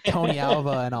Tony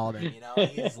Alva and all them, you know.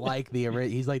 He's like the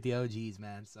OGs,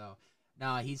 man. So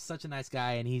no, he's such a nice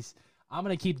guy, and I'm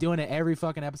gonna keep doing it every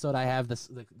fucking episode I have the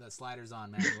sliders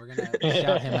on, man. We're gonna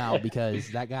shout him out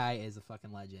because that guy is a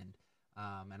fucking legend.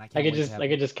 And I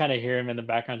could just kind of hear him in the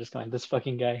background, just going, "This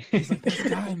fucking guy." He's like, "This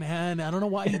guy, man. I don't know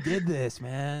why he did this,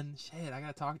 man. Shit, I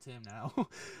gotta talk to him now."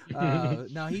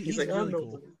 No, he's like, really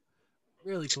cool.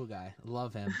 Really cool guy.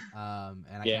 Love him. And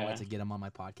I can't wait to get him on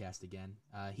my podcast again.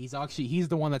 He's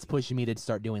the one that's pushing me to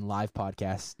start doing live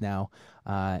podcasts now.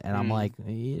 And I'm like,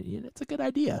 it's a good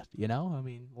idea. You know, I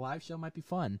mean, live show might be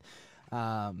fun.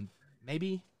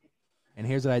 Maybe. And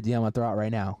here's an idea I'm going to throw out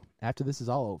right now. After this is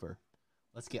all over,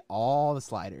 let's get all the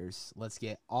sliders.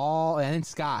 And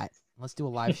Scott, let's do a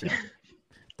live show.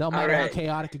 Don't matter how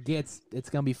chaotic it gets.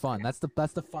 It's going to be fun. That's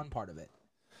the fun part of it.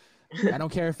 I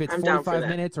don't care if it's 45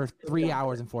 minutes or 3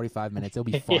 hours and 45 minutes. It'll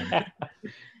be fun.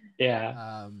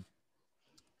 Yeah.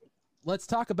 Let's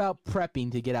talk about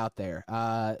prepping to get out there.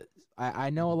 I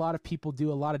know a lot of people do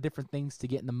a lot of different things to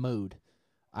get in the mood.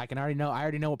 I already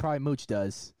know what probably Mooch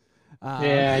does.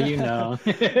 Yeah, you know.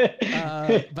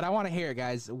 But I want to hear it,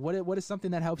 guys. What is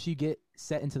something that helps you get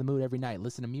set into the mood every night?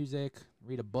 Listen to music,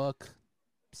 read a book,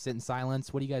 sit in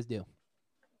silence. What do you guys do?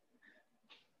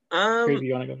 Creep,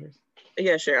 you want to go first?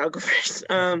 Yeah, sure. I'll go first.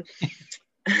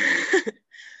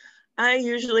 I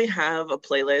usually have a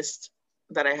playlist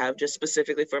that I have just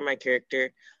specifically for my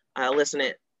character. I'll listen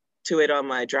to it on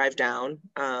my drive down.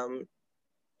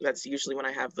 That's usually when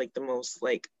I have like the most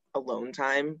like alone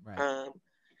time. Right.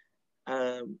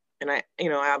 And I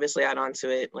obviously add on to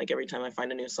it like every time I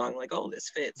find a new song, like, oh, this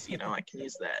fits, I can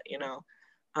use that,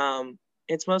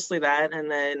 It's mostly that,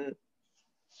 and then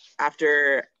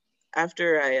after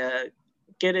I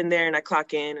get in there and I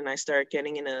clock in and I start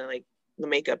getting in a like the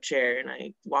makeup chair and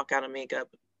I walk out of makeup,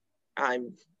 I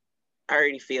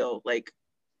already feel like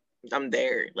I'm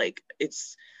there. Like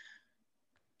it's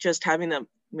just having the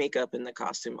makeup and the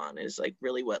costume on is like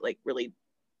really what like really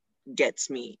gets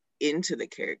me into the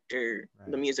character.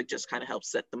 Right. The music just kind of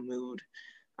helps set the mood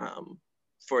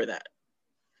for that.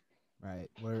 Right.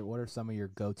 What are some of your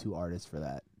go-to artists for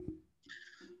that?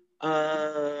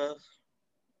 I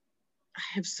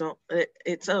have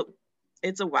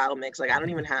it's a wild mix. Like I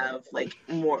don't even have like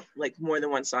more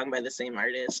than one song by the same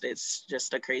artist. It's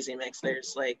just a crazy mix.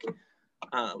 There's like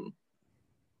I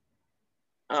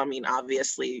mean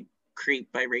obviously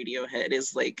Creep by Radiohead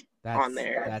is like on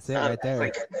there. That's it right there.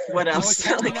 Like what else?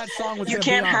 Like, that song was you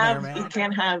can't have a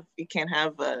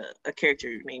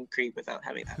character named Creep without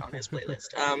having that on his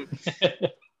playlist.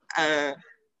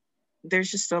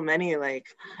 There's just so many like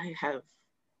I have,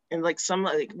 and like some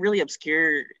like really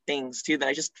obscure things too that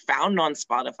I just found on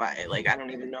Spotify. Like I don't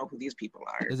even know who these people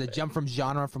are. Does it jump from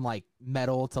genre from like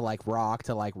metal to like rock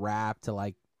to like rap to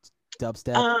like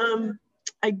dubstep?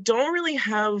 I don't really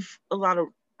have I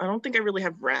don't think I really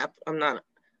have rap. I'm not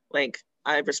like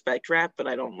I respect rap, but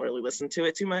I don't really listen to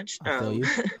it too much. I feel you.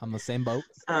 I'm the same boat.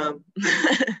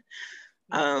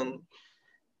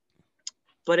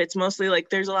 But it's mostly like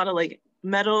there's a lot of like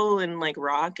metal and like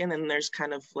rock, and then there's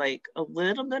kind of like a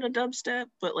little bit of dubstep,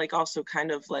 but like also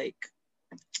kind of like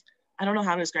I don't know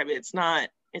how to describe it.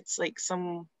 It's like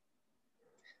some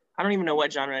I don't even know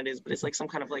what genre it is, but it's like some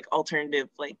kind of like alternative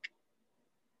like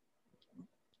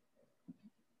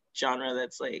genre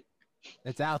that's like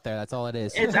it's out there. That's all it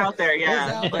is. It's out there,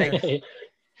 yeah. Out there. Like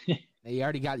you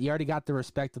already got the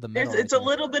respect of the metal. It's a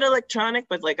little bit electronic,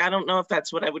 but like I don't know if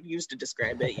that's what I would use to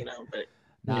describe it, but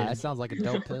nah, that sounds like a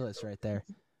dope playlist right there.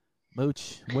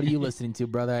 Mooch, what are you listening to,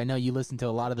 brother? I know you listen to a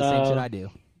lot of the same shit I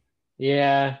do.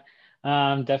 Yeah,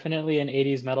 definitely an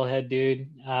 80s metalhead dude.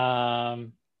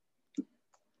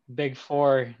 Big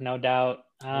Four, no doubt.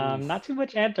 Not too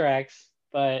much Anthrax,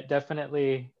 but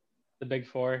definitely the big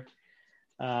four.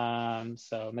 So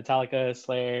Metallica,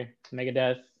 Slayer,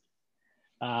 Megadeth.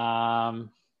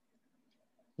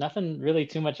 Nothing really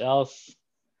too much else.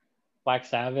 Black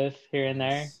Sabbath here and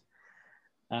there.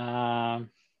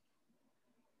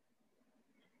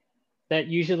 That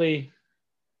usually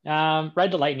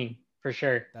Ride the Lightning for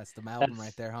sure. That's the album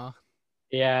right there, huh?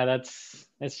 Yeah,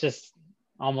 it's just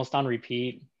almost on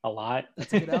repeat a lot.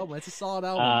 That's a good album. It's a solid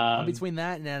album. I'm between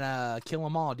that and then Kill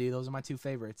 'Em All, dude. Those are my two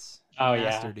favorites. Oh,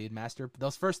 Master, dude. Master.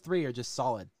 Those first three are just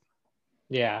solid.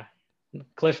 Yeah.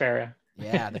 Cliff era.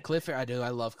 Yeah, the Cliff era. I do. I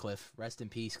love Cliff. Rest in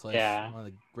peace, Cliff. Yeah. One of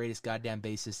the greatest goddamn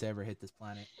bassists to ever hit this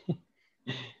planet.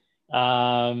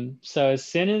 So as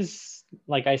soon as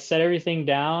like I set everything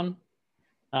down,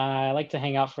 I like to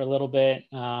hang out for a little bit.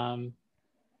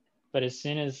 But as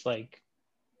soon as like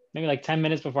maybe like 10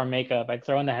 minutes before makeup, I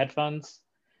throw in the headphones,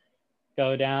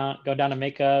 go down to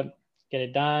makeup, get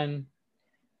it done.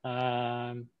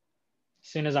 As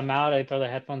soon as I'm out, I throw the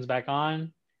headphones back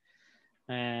on,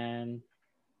 and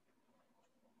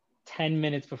 10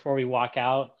 minutes before we walk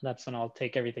out, that's when I'll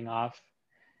take everything off,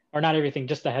 or not everything,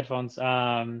 just the headphones.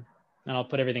 And I'll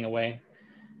put everything away.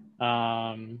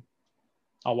 I'll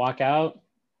walk out,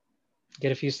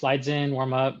 get a few slides in,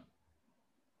 warm up.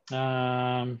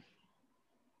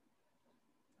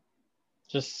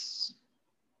 Just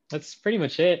that's pretty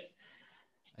much it.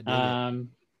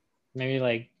 Maybe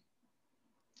like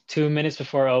 2 minutes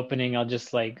before opening,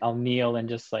 I'll kneel and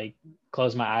just like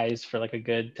close my eyes for like a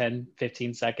good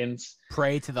 10-15 seconds.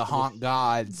 Pray to the haunt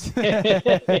gods.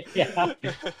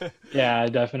 Yeah,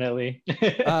 definitely.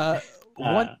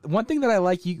 One thing that I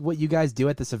like what you guys do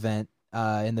at this event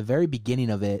in the very beginning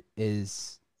of it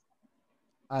is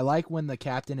I like when the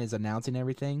captain is announcing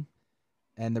everything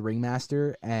and the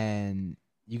ringmaster and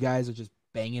you guys are just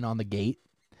banging on the gate.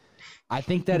 I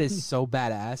think that is so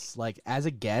badass. Like as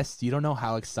a guest, you don't know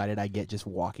how excited I get just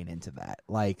walking into that.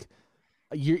 Like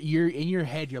you're in your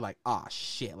head, you're like, oh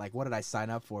shit, like what did I sign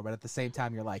up for? But at the same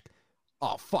time, you're like,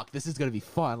 oh fuck, this is gonna be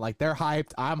fun. Like they're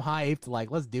hyped, I'm hyped.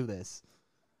 Like let's do this.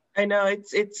 I know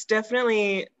it's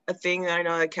definitely a thing that I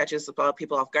know that catches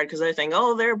people off guard because they're thinking,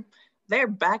 oh, they're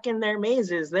back in their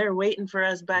mazes, they're waiting for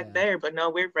us back there. But no,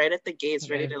 we're right at the gates,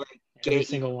 ready to like every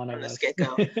single one from of the us.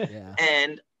 get-go. Yeah.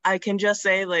 And I can just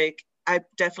say, like, I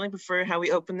definitely prefer how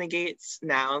we open the gates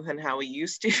now than how we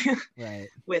used to. Right.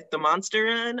 With the Monster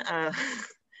Run.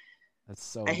 That's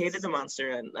so. I hated the Monster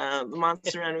Run. The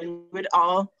Monster Run, we would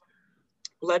all,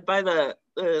 led by the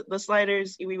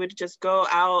sliders, we would just go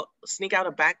out, sneak out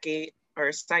a back gate or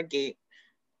a side gate,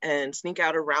 and sneak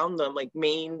out around the like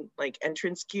main like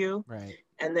entrance queue. Right.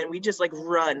 And then we just like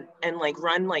run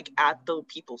like at the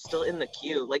people still in the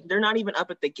queue. Like they're not even up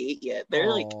at the gate yet.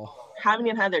 They're like haven't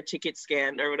even had their ticket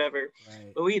scanned or whatever.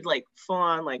 Right. But we'd like full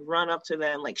on like run up to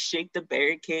them, like shake the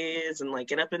barricades and like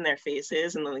get up in their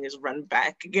faces and then like, just run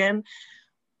back again.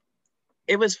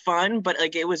 It was fun, but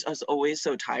like it was always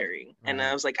so tiring. Right. And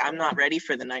I was like, I'm not ready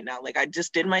for the night now. Like I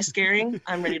just did my scaring.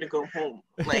 I'm ready to go home.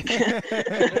 Like you're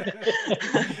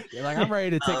like, I'm ready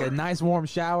to take a nice warm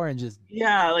shower and just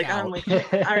like out. I'm like, all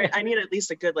right, I need at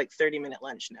least a good like 30-minute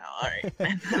lunch now. All right,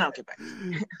 and then I'll get back.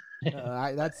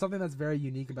 That's something that's very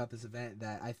unique about this event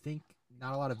that I think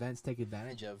not a lot of events take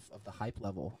advantage of the hype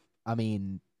level. I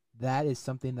mean, that is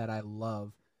something that I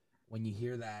love when you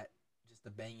hear that. The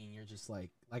banging, you're just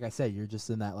like I said, you're just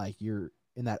in that like you're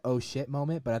in that oh shit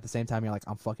moment, but at the same time you're like,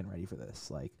 I'm fucking ready for this.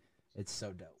 Like it's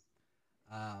so dope.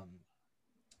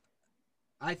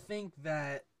 I think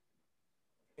that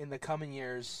in the coming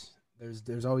years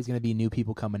there's always going to be new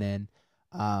people coming in,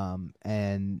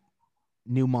 and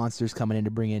new monsters coming in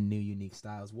to bring in new unique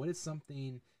styles. What is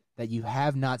something that you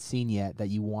have not seen yet that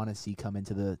you want to see come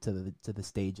into the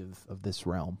stage of this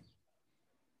realm?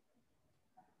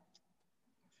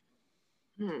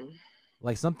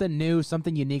 Like something new,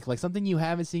 something unique, like something you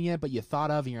haven't seen yet, but you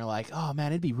thought of, and you're like, "Oh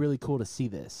man, it'd be really cool to see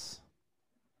this."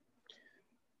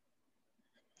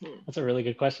 That's a really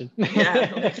good question.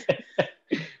 Yeah.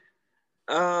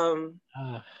 I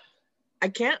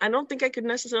don't think I could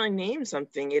necessarily name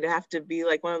something. It'd have to be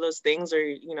like one of those things, or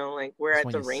like we're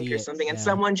at the rink or something, and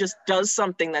someone just does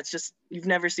something that's just you've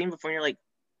never seen before, and you're like,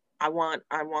 I want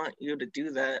you to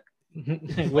do that.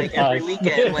 Like every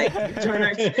weekend, like join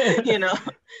our,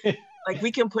 like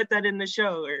we can put that in the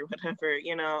show or whatever,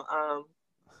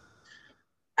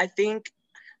 I think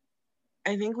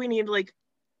we need like,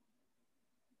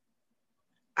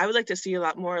 I would like to see a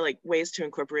lot more like ways to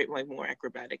incorporate like more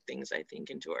acrobatic things, I think,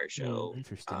 into our show.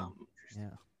 Interesting.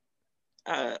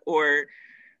 Or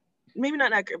maybe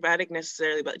not acrobatic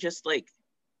necessarily, but just like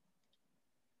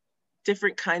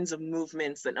different kinds of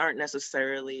movements that aren't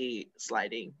necessarily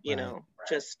sliding,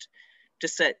 just to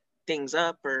set things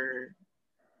up, or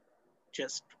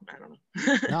just, I don't know.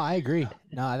 No, I agree.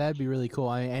 No, that'd be really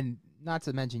cool. And not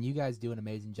to mention, you guys do an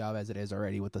amazing job as it is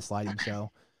already with the sliding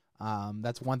show.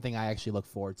 That's one thing I actually look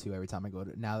forward to every time I go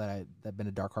to, now that I've been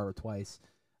to Dark Harbor twice,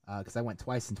 because I went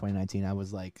twice in 2019. I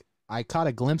was like, I caught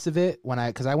a glimpse of it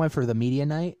because I went for the media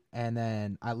night, and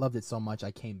then I loved it so much I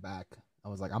came back. I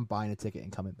was like, I'm buying a ticket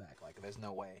and coming back. Like, there's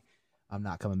no way I'm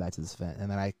not coming back to this event. And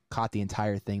then I caught the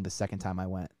entire thing the second time I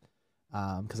went,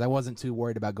 because I wasn't too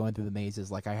worried about going through the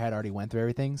mazes. Like, I had already went through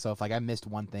everything. So if like I missed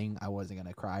one thing, I wasn't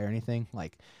going to cry or anything.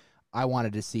 Like, I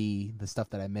wanted to see the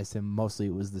stuff that I missed, and mostly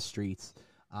it was the streets.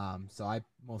 So I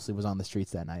mostly was on the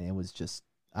streets that night. It was just,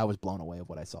 I was blown away of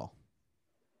what I saw.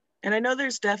 And I know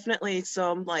there's definitely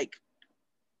some like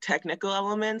technical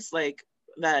elements like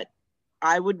that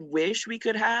I would wish we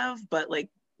could have, but like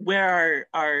where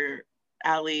our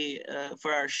alley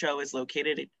for our show is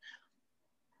located, it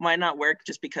might not work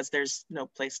just because there's no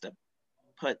place to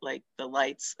put like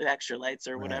the extra lights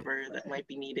or whatever that might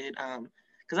be needed.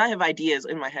 Because I have ideas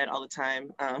in my head all the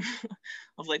time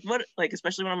of like what, like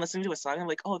especially when I'm listening to a song, I'm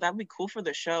like, oh, that'd be cool for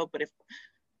the show, but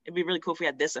it'd be really cool if we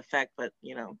had this effect, but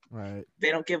they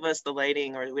don't give us the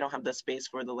lighting, or we don't have the space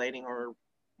for the lighting, or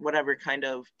whatever kind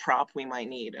of prop we might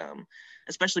need.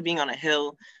 Especially being on a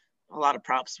hill, a lot of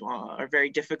props are very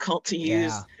difficult to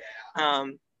use.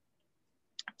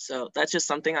 So that's just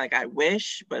something like I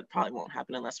wish, but probably won't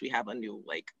happen unless we have a new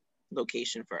like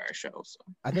location for our show. So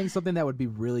I think something that would be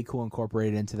really cool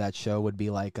incorporated into that show would be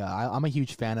like I'm a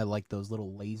huge fan of like those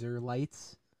little laser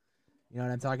lights. You know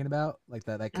what I'm talking about? Like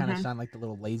that kind of shine like the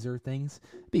little laser things.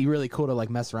 It'd be really cool to like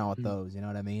mess around with those. You know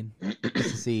what I mean?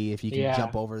 Just to see if you can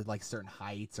jump over like certain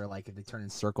heights, or like if they turn in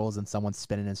circles and someone's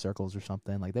spinning in circles or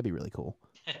something. Like that'd be really cool.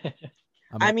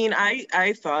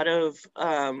 I thought of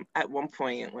at one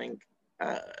point like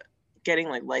getting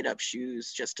like light up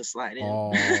shoes just to slide in.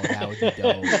 Oh, that would be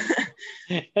dope.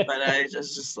 But I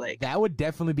just like, that would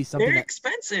definitely be something. They're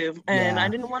expensive, and I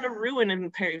didn't want to ruin a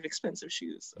pair of expensive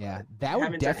shoes. So that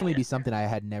would definitely be something I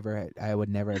would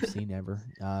never have seen ever.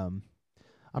 I'm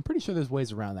pretty sure there's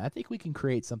ways around that. I think we can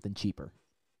create something cheaper.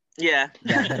 Yeah.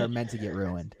 that are meant to get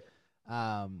ruined.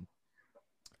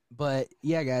 But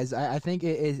yeah, guys, I think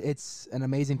it's an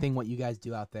amazing thing what you guys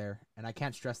do out there, and I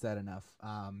can't stress that enough.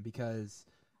 Because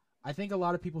I think a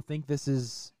lot of people think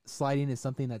sliding is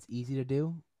something that's easy to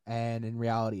do, and in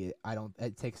reality,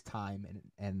 it takes time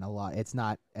and a lot. It's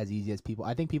not as easy as people.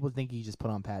 I think people think you just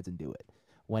put on pads and do it,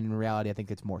 when in reality, I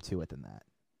think it's more to it than that.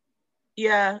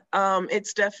 Yeah,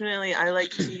 it's definitely, I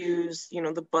like to use,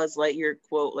 the Buzz Lightyear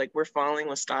quote, like, we're falling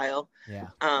with style. Yeah.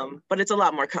 But it's a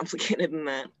lot more complicated than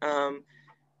that.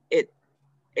 It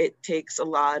it takes a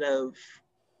lot of,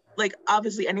 like,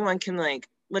 obviously anyone can, like,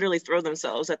 literally throw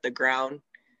themselves at the ground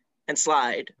and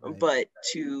slide, Right. but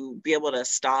to be able to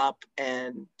stop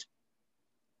and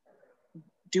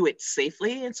do it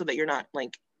safely, and so that you're not,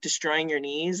 like, destroying your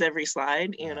knees every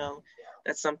slide,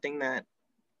 that's something that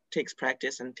takes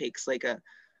practice and takes, like, a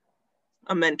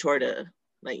mentor to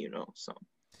let you know. So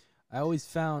I always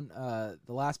found the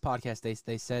last podcast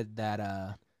they said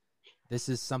that this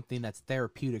is something that's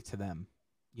therapeutic to them.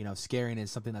 Scaring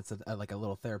is something that's like a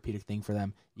little therapeutic thing for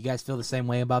them. You guys feel the same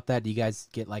way about that? Do you guys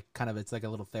get like kind of, it's like a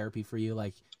little therapy for you?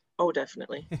 Like, oh,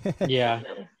 definitely. Yeah.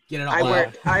 Definitely. Get it all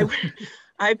out.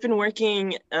 I've been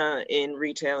working in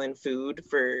retail and food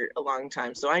for a long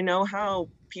time, so I know how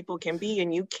people can be,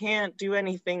 and you can't do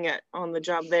anything on the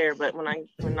job there. But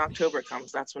when October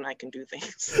comes, that's when I can do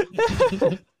things.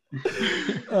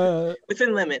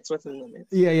 Within limits.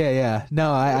 Yeah.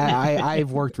 No,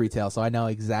 I've worked retail, so I know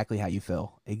exactly how you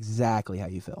feel.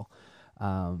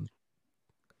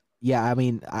 Yeah, I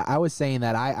mean, I was saying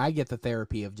that I get the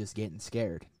therapy of just getting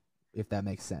scared, if that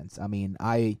makes sense. I mean,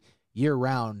 year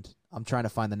round, I'm trying to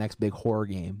find the next big horror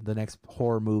game, the next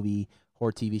horror movie,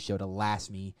 horror TV show to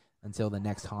last me until the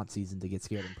next haunt season to get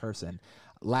scared in person.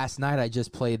 Last night, I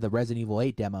just played the Resident Evil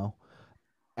 8 demo,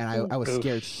 and I was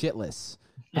scared shitless.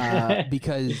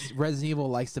 Because Resident Evil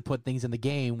likes to put things in the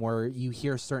game where you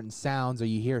hear certain sounds or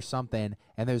you hear something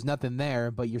and there's nothing there,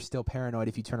 but you're still paranoid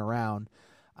if you turn around.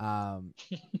 And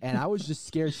I was just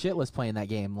scared shitless playing that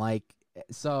game. Like,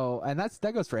 so, and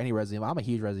that goes for any Resident Evil. I'm a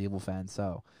huge Resident Evil fan,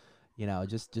 so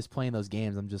just playing those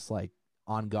games, I'm just like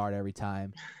on guard every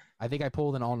time. I think I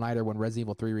pulled an all-nighter when Resident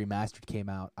Evil 3 Remastered came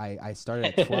out. I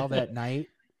started at 12 at night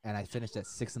and I finished at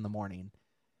 6 in the morning.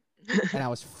 And I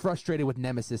was frustrated with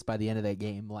Nemesis by the end of that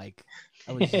game. Like,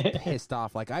 I was just pissed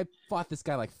off. Like, I fought this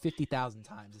guy like 50,000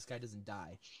 times. This guy doesn't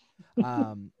die.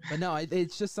 But no,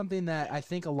 it's just something that I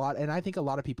think a lot, and I think a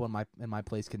lot of people in my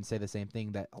place can say the same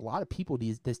thing, that a lot of people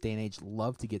this day and age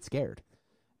love to get scared.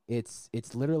 It's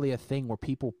literally a thing where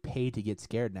people pay to get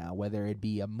scared now, whether it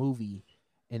be a movie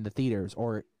in the theaters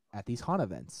or at these haunt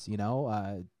events.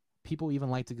 People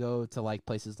even like to go to like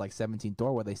places like 17th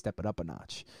Door where they step it up a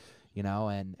notch.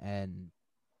 And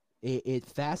it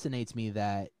fascinates me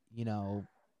that,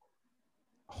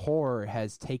 horror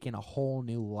has taken a whole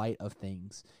new light of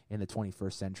things in the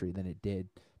 21st century than it did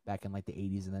back in like the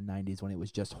 80s and the 90s when it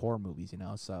was just horror movies,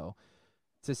 so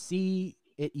to see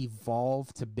it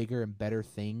evolve to bigger and better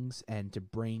things and to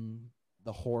bring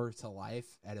the horror to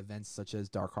life at events such as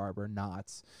Dark Harbor,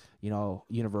 Knott's,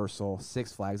 Universal,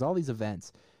 Six Flags, all these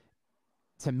events,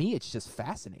 to me, it's just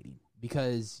fascinating.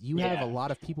 Because you have a lot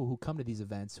of people who come to these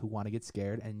events who want to get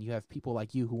scared, and you have people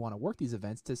like you who want to work these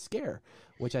events to scare,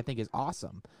 which I think is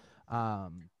awesome.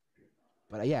 But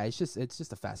yeah, it's just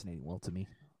a fascinating world to me.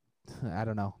 I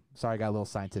don't know. Sorry, I got a little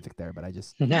scientific there, but I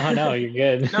just No, you're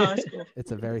good. No, it's cool.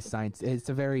 It's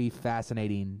a very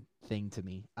fascinating thing to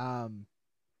me. I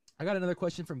got another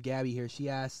question from Gabby here. She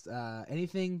asked,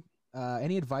 any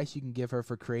advice you can give her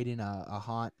for creating a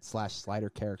haunt/slider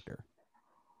character?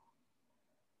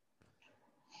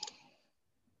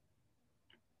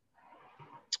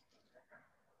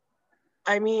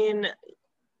 I mean,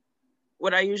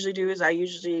 what I usually do is I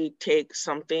usually take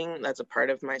something that's a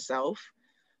part of myself,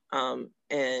 and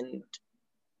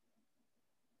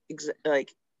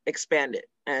expand it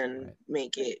and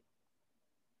make it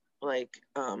like,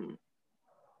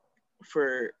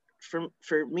 for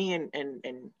me and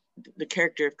the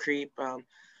character of Creep.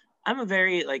 I'm a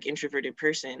very like introverted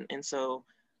person, and so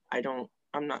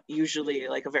I'm not usually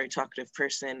like a very talkative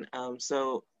person.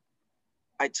 So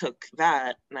I took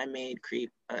that and I made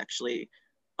Creep actually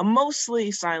a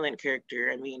mostly silent character.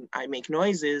 I mean, I make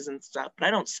noises and stuff, but I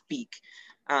don't speak,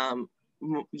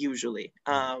 usually,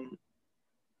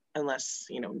 unless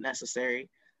necessary.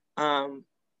 So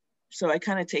I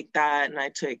kind of take that, and I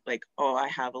take like, oh, I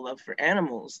have a love for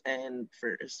animals, and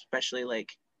for especially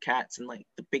like cats and like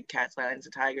the big cats, lions,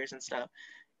 and tigers and stuff.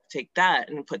 Take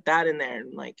that and put that in there,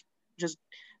 and like just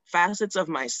facets of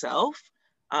myself.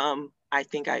 I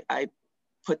think I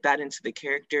put that into the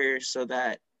character so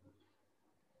that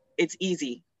it's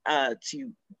easy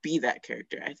to be that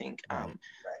character. I think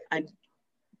I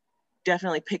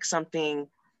definitely pick something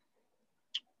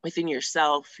within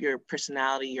yourself, your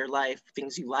personality, your life,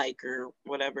 things you like or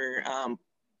whatever, and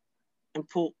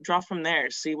draw from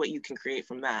there, see what you can create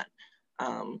from that.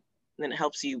 Then it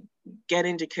helps you get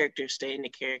into character, stay into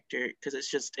character, because it's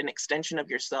just an extension of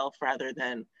yourself rather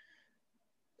than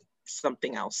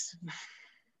something else.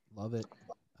 Love it.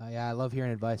 Yeah, I love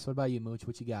hearing advice. What about you, Mooch?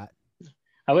 What you got?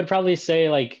 I would probably say,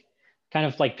 like, kind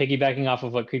of like piggybacking off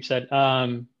of what Creep said,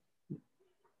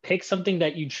 pick something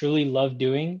that you truly love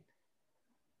doing.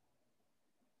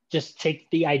 Just take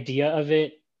the idea of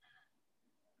it,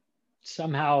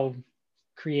 somehow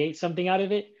create something out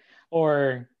of it,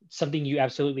 or something you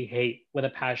absolutely hate with a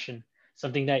passion,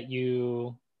 something that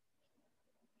you,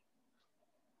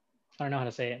 I don't know how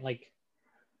to say it, like,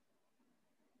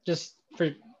 just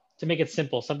to make it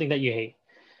simple, something that you hate.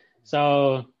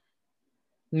 So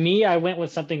me, I went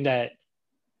with something that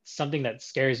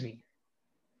scares me,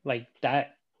 like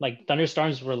that, like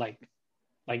thunderstorms were like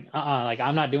like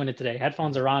I'm not doing it today.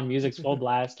 Headphones are on, music's full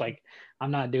blast, like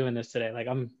I'm not doing this today. Like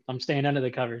I'm staying under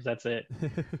the covers, that's it.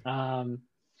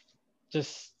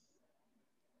 Just,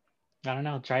 I don't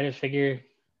know, try to figure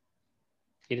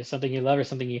either something you love or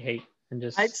something you hate, and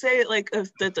just, I'd say, like,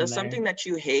 if the something that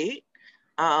you hate,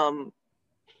 don't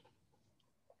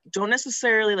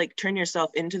necessarily like turn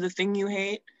yourself into the thing you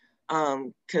hate,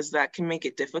 because that can make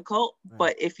it difficult. Right.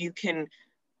 But if you can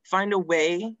find a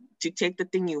way to take the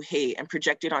thing you hate and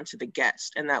project it onto the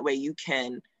guest, and that way you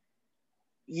can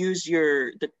use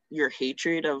your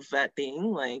hatred of that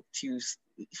thing, like, to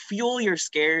fuel your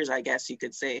scares, I guess you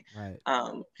could say. Right.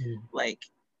 Like,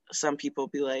 some people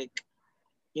be like,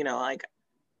 you know, like,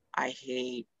 I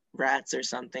hate rats or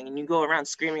something, and you go around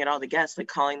screaming at all the guests, like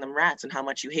calling them rats and how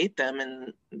much you hate them,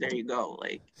 and there you go.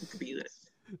 Like, it could be this.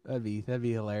 That'd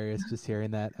be hilarious just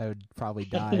hearing that. I would probably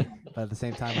die, but at the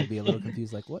same time I'd be a little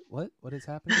confused, like what is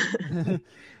happening?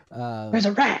 There's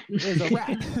a rat. There's a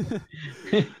rat.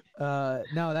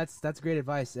 No, that's great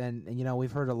advice, and you know,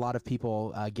 we've heard a lot of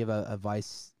people give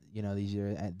advice, you know, these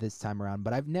years at this time around,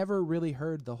 but I've never really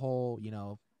heard the whole, you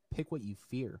know, pick what you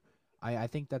fear. I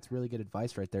think that's really good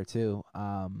advice right there too,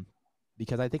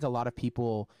 because I think a lot of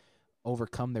people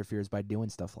overcome their fears by doing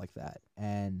stuff like that,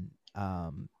 and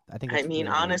I think. I mean, really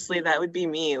honestly, that would be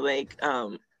me. Like,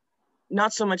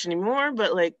 not so much anymore,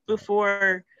 but like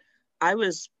before, I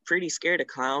was pretty scared of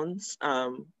clowns,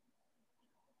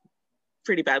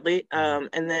 pretty badly.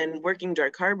 And then working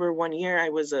Dark Harbor 1 year, I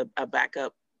was a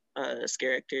backup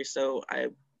scare actor, so I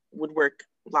would work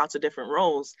lots of different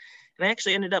roles, and I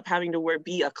actually ended up having to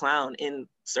be a clown in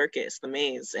Circus, the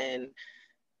maze, and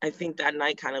I think that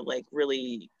night kind of like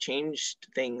really changed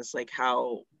things, like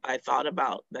how I thought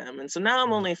about them. And so now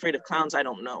I'm only afraid of clowns I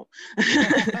don't know.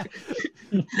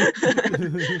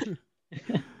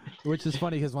 Which is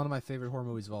funny because one of my favorite horror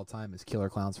movies of all time is Killer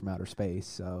Clowns from Outer Space.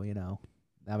 So, you know,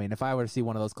 I mean, if I were to see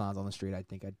one of those clowns on the street, I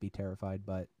think I'd be terrified.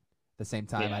 But at the same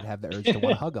time, I'd have the urge to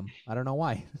want to hug them. I don't know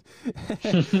why.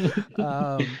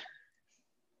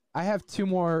 I have two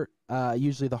more,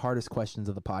 usually the hardest questions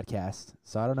of the podcast.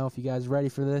 So I don't know if you guys are ready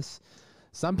for this.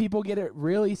 Some people get it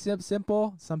really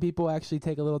simple. Some people actually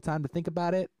take a little time to think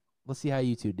about it. Let's see how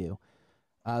you two do.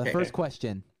 The first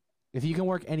question, if you can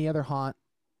work any other haunt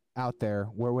out there,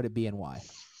 where would it be and why?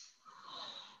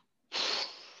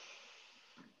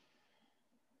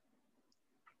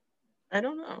 I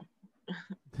don't know.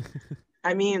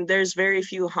 I mean, there's very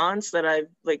few haunts that I've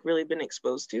like really been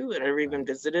exposed to and I've even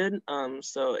visited.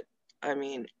 So, I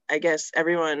mean, I guess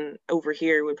everyone over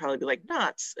here would probably be like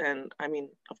Knott's, and I mean,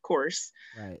 of course,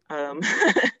 right.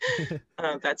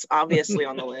 That's obviously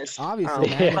on the list. Obviously,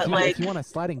 man. But if you want a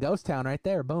sliding ghost town right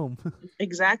there, boom.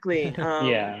 Exactly.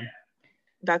 Yeah,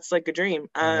 that's like a dream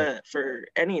for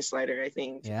any slider, I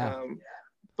think. Yeah.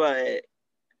 But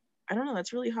I don't know.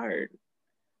 That's really hard.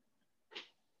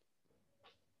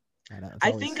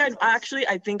 I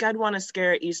think I'd want to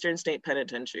scare Eastern State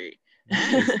Penitentiary.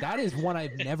 Nice. That is one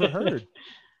I've never heard.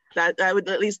 That would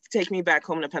at least take me back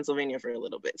home to Pennsylvania for a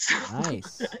little bit. So.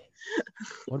 Nice.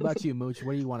 What about you, Mooch?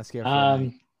 What do you want to scare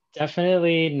for?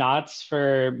 Definitely Knott's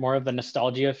for more of the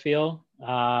nostalgia feel.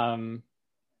 I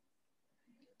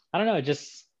don't know. It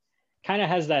just kind of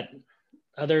has that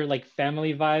other like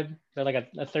family vibe. They're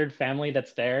like a third family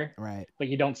that's there, right? But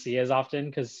you don't see as often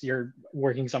because you're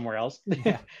working somewhere else.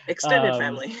 Yeah. Extended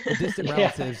family, distant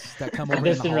relatives that come over.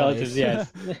 Distant relatives, yes.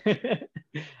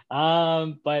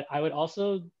 But I would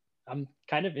also, I'm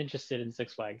kind of interested in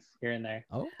Six Flags here and there.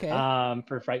 Okay.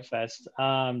 For Fright Fest,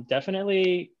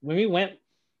 definitely when we went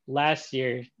last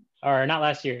year, or not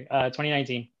last year,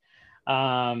 2019.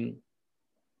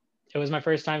 It was my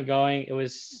first time going. It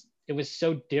was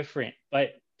so different,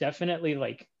 but definitely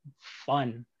like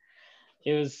fun.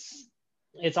 It's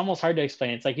almost hard to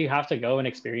explain. It's like you have to go and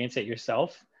experience it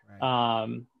yourself.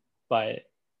 Right. But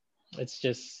it's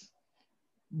just,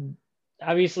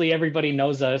 obviously everybody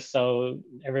knows us, so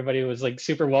everybody was like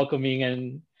super welcoming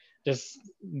and just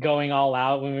going all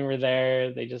out when we were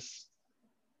there. They just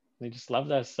they just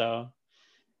loved us. So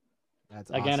That's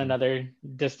again, awesome. another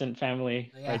distant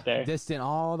family right there. Distant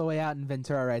all the way out in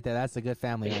Ventura right there. That's a good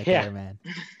family right Yeah. there, man.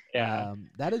 Yeah.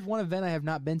 That is one event I have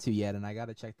not been to yet, and I got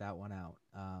to check that one out.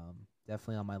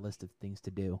 Definitely on my list of things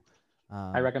to do.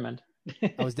 I recommend.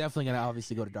 I was definitely going to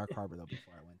obviously go to Dark Harbor, though,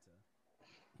 before I went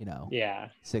to, Yeah.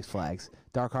 Six Flags.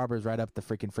 Dark Harbor is right up the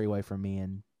freaking freeway from me,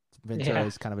 and Ventura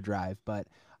is kind of a drive. But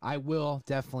I will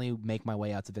definitely make my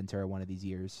way out to Ventura one of these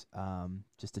years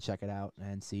just to check it out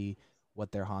and see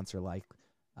what their haunts are like.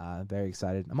 Very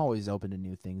excited. I'm always open to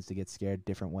new things, to get scared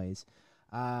different ways.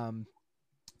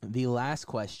 The last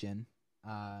question,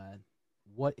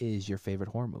 what is your favorite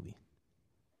horror movie?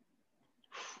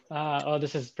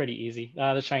 This is pretty easy.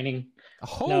 The Shining.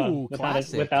 Oh, No,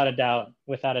 classic. without a doubt,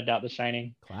 The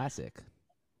Shining. Classic.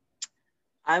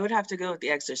 I would have to go with The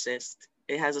Exorcist.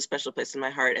 It has a special place in my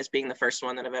heart as being the first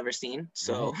one that I've ever seen.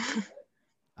 So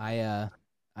I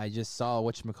just saw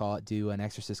whatchamacallit do an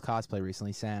Exorcist cosplay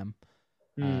recently, Sam.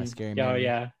 Scary Oh, Mary.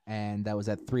 yeah. And that was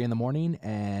at 3 a.m,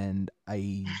 and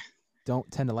I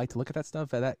don't tend to like to look at that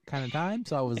stuff at that kind of time.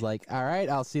 So I was like, all right,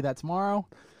 I'll see that tomorrow.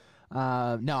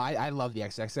 No, I love The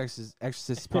Exorcist. Exorcist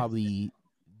is probably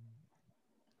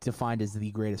defined as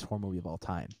the greatest horror movie of all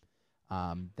time.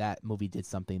 That movie did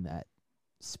something that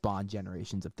spawned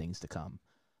generations of things to come.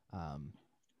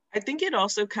 I think it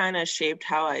also kind of shaped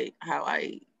how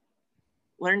I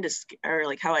learned to scare, or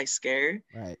like how I scare.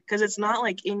 Right. Because it's not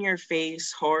like in your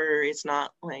face horror. It's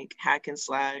not like hack and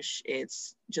slash.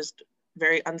 It's just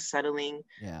very unsettling.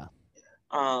 Yeah.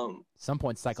 Some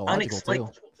points psychological too.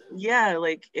 Yeah,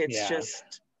 like it's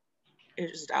just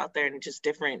out there and it's just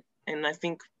different. And I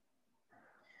think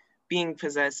being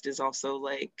possessed is also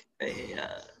like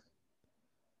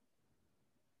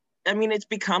I mean, it's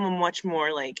become a much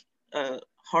more like a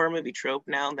horror movie trope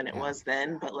now than it was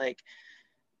then, but like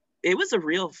it was a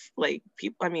real like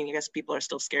people. I mean, I guess people are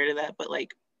still scared of that, but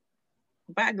like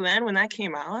back then when that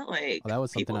came out, like that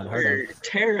was something people unheard were of.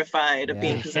 terrified of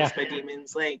being possessed by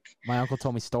demons. Like my uncle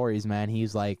told me stories, man.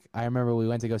 He's like, I remember we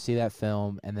went to go see that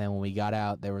film, and then when we got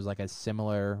out, there was like a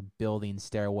similar building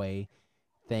stairway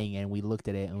thing, and we looked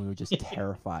at it and we were just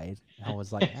terrified. I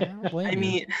was like, I don't blame you.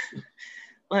 mean,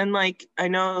 and like I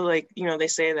know, like they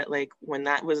say that like when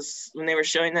they were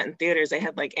showing that in theaters, they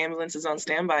had like ambulances on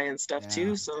standby and stuff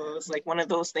too. So it's like one of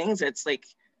those things. It's like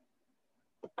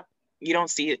you don't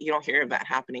see it, you don't hear of that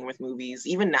happening with movies,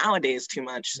 even nowadays, too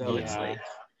much. So it's like.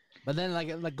 But then,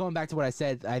 like going back to what I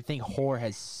said, I think horror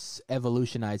has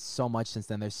evolutionized so much since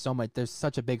then. There's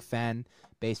such a big fan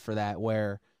base for that.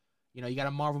 Where, you got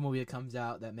a Marvel movie that comes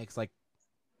out that makes like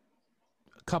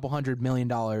a couple $100 million,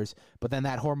 but then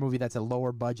that horror movie that's a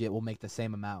lower budget will make the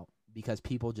same amount because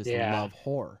people just love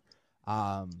horror.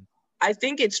 I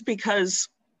think it's because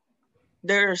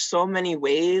there are so many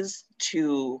ways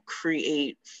to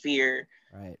create fear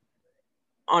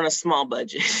on a small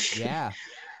budget. Yeah.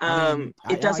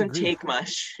 It doesn't take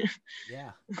much.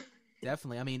 Yeah,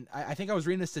 definitely. I mean, I think I was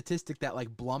reading a statistic that like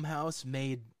Blumhouse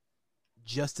made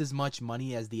just as much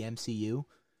money as the MCU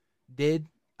did,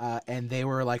 and they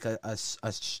were like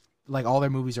like all their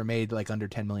movies are made like under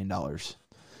 $10 million.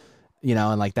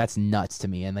 And like that's nuts to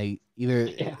me. And they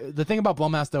the thing about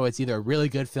Blumhouse though, it's either a really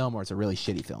good film or it's a really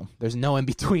shitty film. There's no in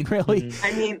between, really.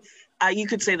 I mean, you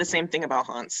could say the same thing about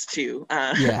haunts too.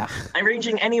 I'm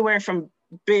ranging anywhere from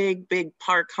big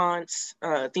park haunts,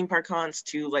 theme park haunts,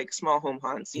 to like small home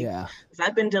haunts.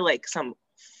 I've been to like some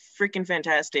freaking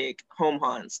fantastic home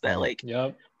haunts that like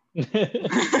Mooch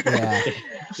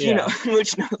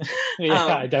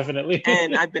knows. Definitely.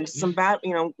 And I've been to some bad,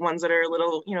 ones that are a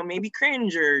little, maybe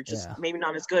cringe or just maybe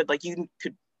not as good. Like you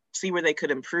could see where they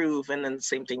could improve. And then the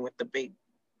same thing with the big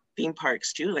theme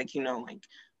parks too. Like, like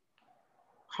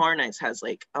Horror Nights has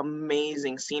like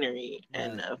amazing scenery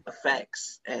and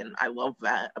effects, and I love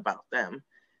that about them.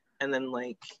 And then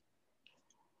like,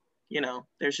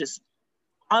 there's just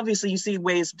obviously you see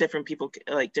ways different people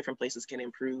like different places can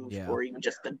improve or even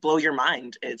just blow your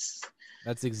mind.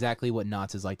 That's exactly what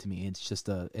Knott's is like to me.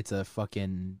 It's a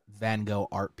fucking Van Gogh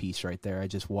art piece right there. I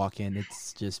just walk in,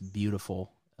 it's just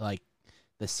beautiful. Like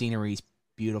the scenery's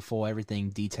beautiful, everything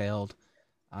detailed.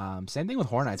 Same thing with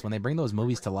Horror Nights. When they bring those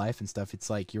movies to life and stuff, it's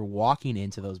like you're walking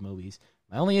into those movies.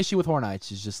 My only issue with Horror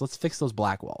Nights is just let's fix those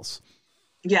black walls.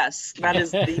 Yes, that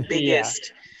is the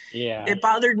biggest. Yeah. It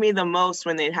bothered me the most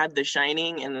when they had The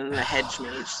Shining and then the hedge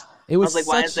maze. I was like,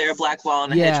 why is there a black wall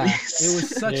and a hedge maze? It was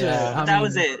such that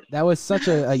was it. That was such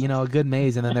a good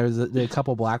maze, and then there was a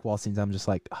couple black wall scenes. I'm just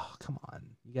like, oh, come on.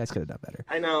 You guys could have done better.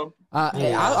 I know.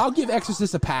 Hey, Yeah. I'll give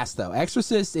Exorcist a pass though.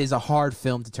 Exorcist is a hard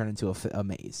film to turn into a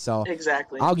maze, so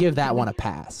Exactly. I'll give that one a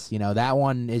pass. You know, that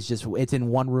one is just it's in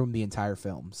one room the entire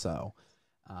film, so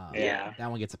Yeah.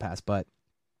 that one gets a pass. But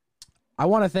I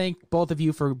want to thank both of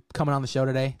you for coming on the show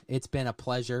today. It's been a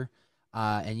pleasure,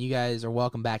 and you guys are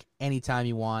welcome back anytime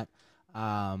you want.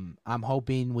 I'm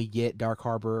hoping we get Dark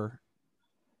Harbor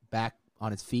back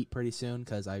on its feet pretty soon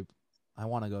because I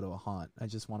want to go to a haunt. I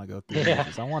just want to go through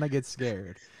mazes. I want to get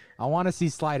scared. I want to see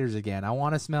sliders again. I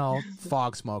want to smell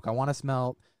fog smoke. I want to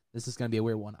smell. This is going to be a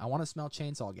weird one. I want to smell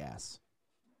chainsaw gas.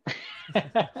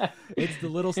 It's the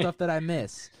little stuff that I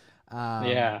miss.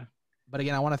 Yeah. But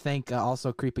again, I want to thank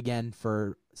also Creep again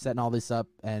for setting all this up.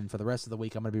 And for the rest of the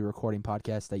week, I'm going to be recording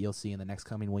podcasts that you'll see in the next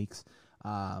coming weeks.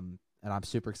 And I'm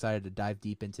super excited to dive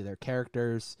deep into their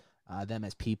characters, them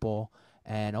as people,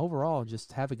 and overall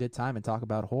just have a good time and talk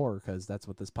about horror because that's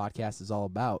what this podcast is all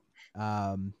about.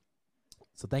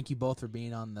 So thank you both for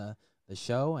being on the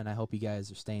show, and I hope you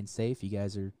guys are staying safe. You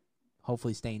guys are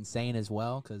hopefully staying sane as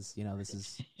well because, you know,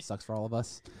 this sucks for all of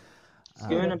us.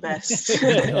 Doing the best.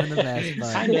 Doing the best,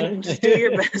 but Just do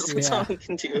your best. That's Yeah. all we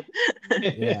can do.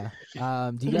 yeah.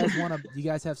 Do you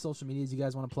guys have social medias you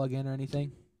guys want to plug in or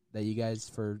anything that you guys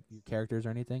for your characters or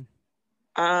anything?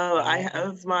 I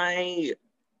have my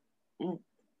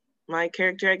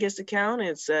character, I guess, account.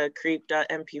 It's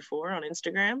creep.mp4 on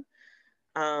Instagram.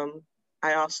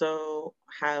 I also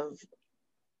have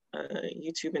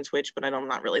YouTube and Twitch, but I'm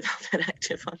not really that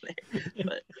active on there.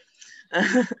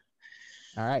 But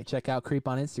All right, check out Creep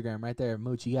on Instagram right there.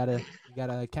 Mooch, you got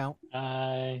a account?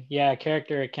 Yeah,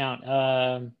 character account.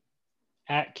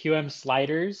 At QM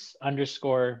Sliders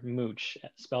 _Mooch,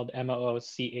 spelled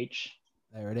MOOCH.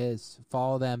 There it is.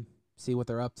 Follow them. See what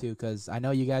they're up to because I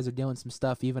know you guys are doing some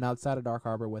stuff even outside of Dark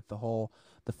Harbor with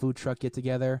the food truck get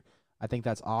together. I think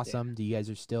that's awesome. You guys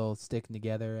are still sticking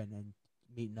together and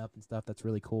meeting up and stuff. That's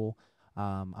really cool.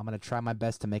 I'm going to try my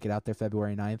best to make it out there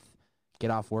February 9th. Get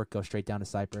off work, go straight down to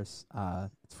Cyprus.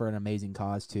 It's for an amazing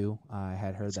cause, too. I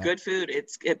had heard that. It's good food.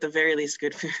 It's at the very least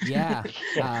good food. Yeah.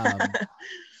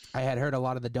 I had heard a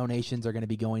lot of the donations are going to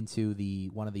be going to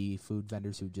one of the food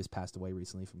vendors who just passed away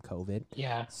recently from COVID.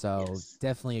 Yeah. So Yes.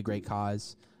 definitely a great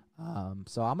cause.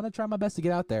 So I'm going to try my best to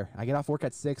get out there. I get off work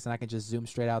at 6 and I can just zoom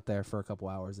straight out there for a couple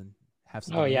hours and have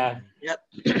some. Oh, yeah. Yep.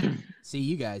 See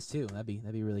you guys too. That'd be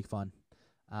really fun.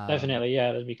 Definitely.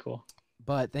 Yeah, that'd be cool.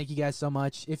 But thank you guys so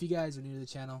much. If you guys are new to the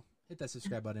channel, hit that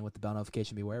subscribe button with the bell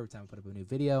notification beware every time we put up a new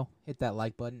video. Hit that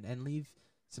like button and leave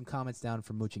some comments down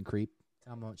for Mooch and Creep.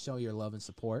 Show your love and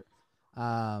support.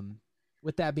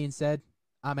 With that being said,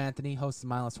 I'm Anthony, host of the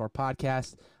Mindless Horror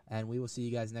Podcast, and we will see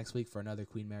you guys next week for another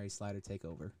Queen Mary Slider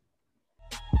Takeover.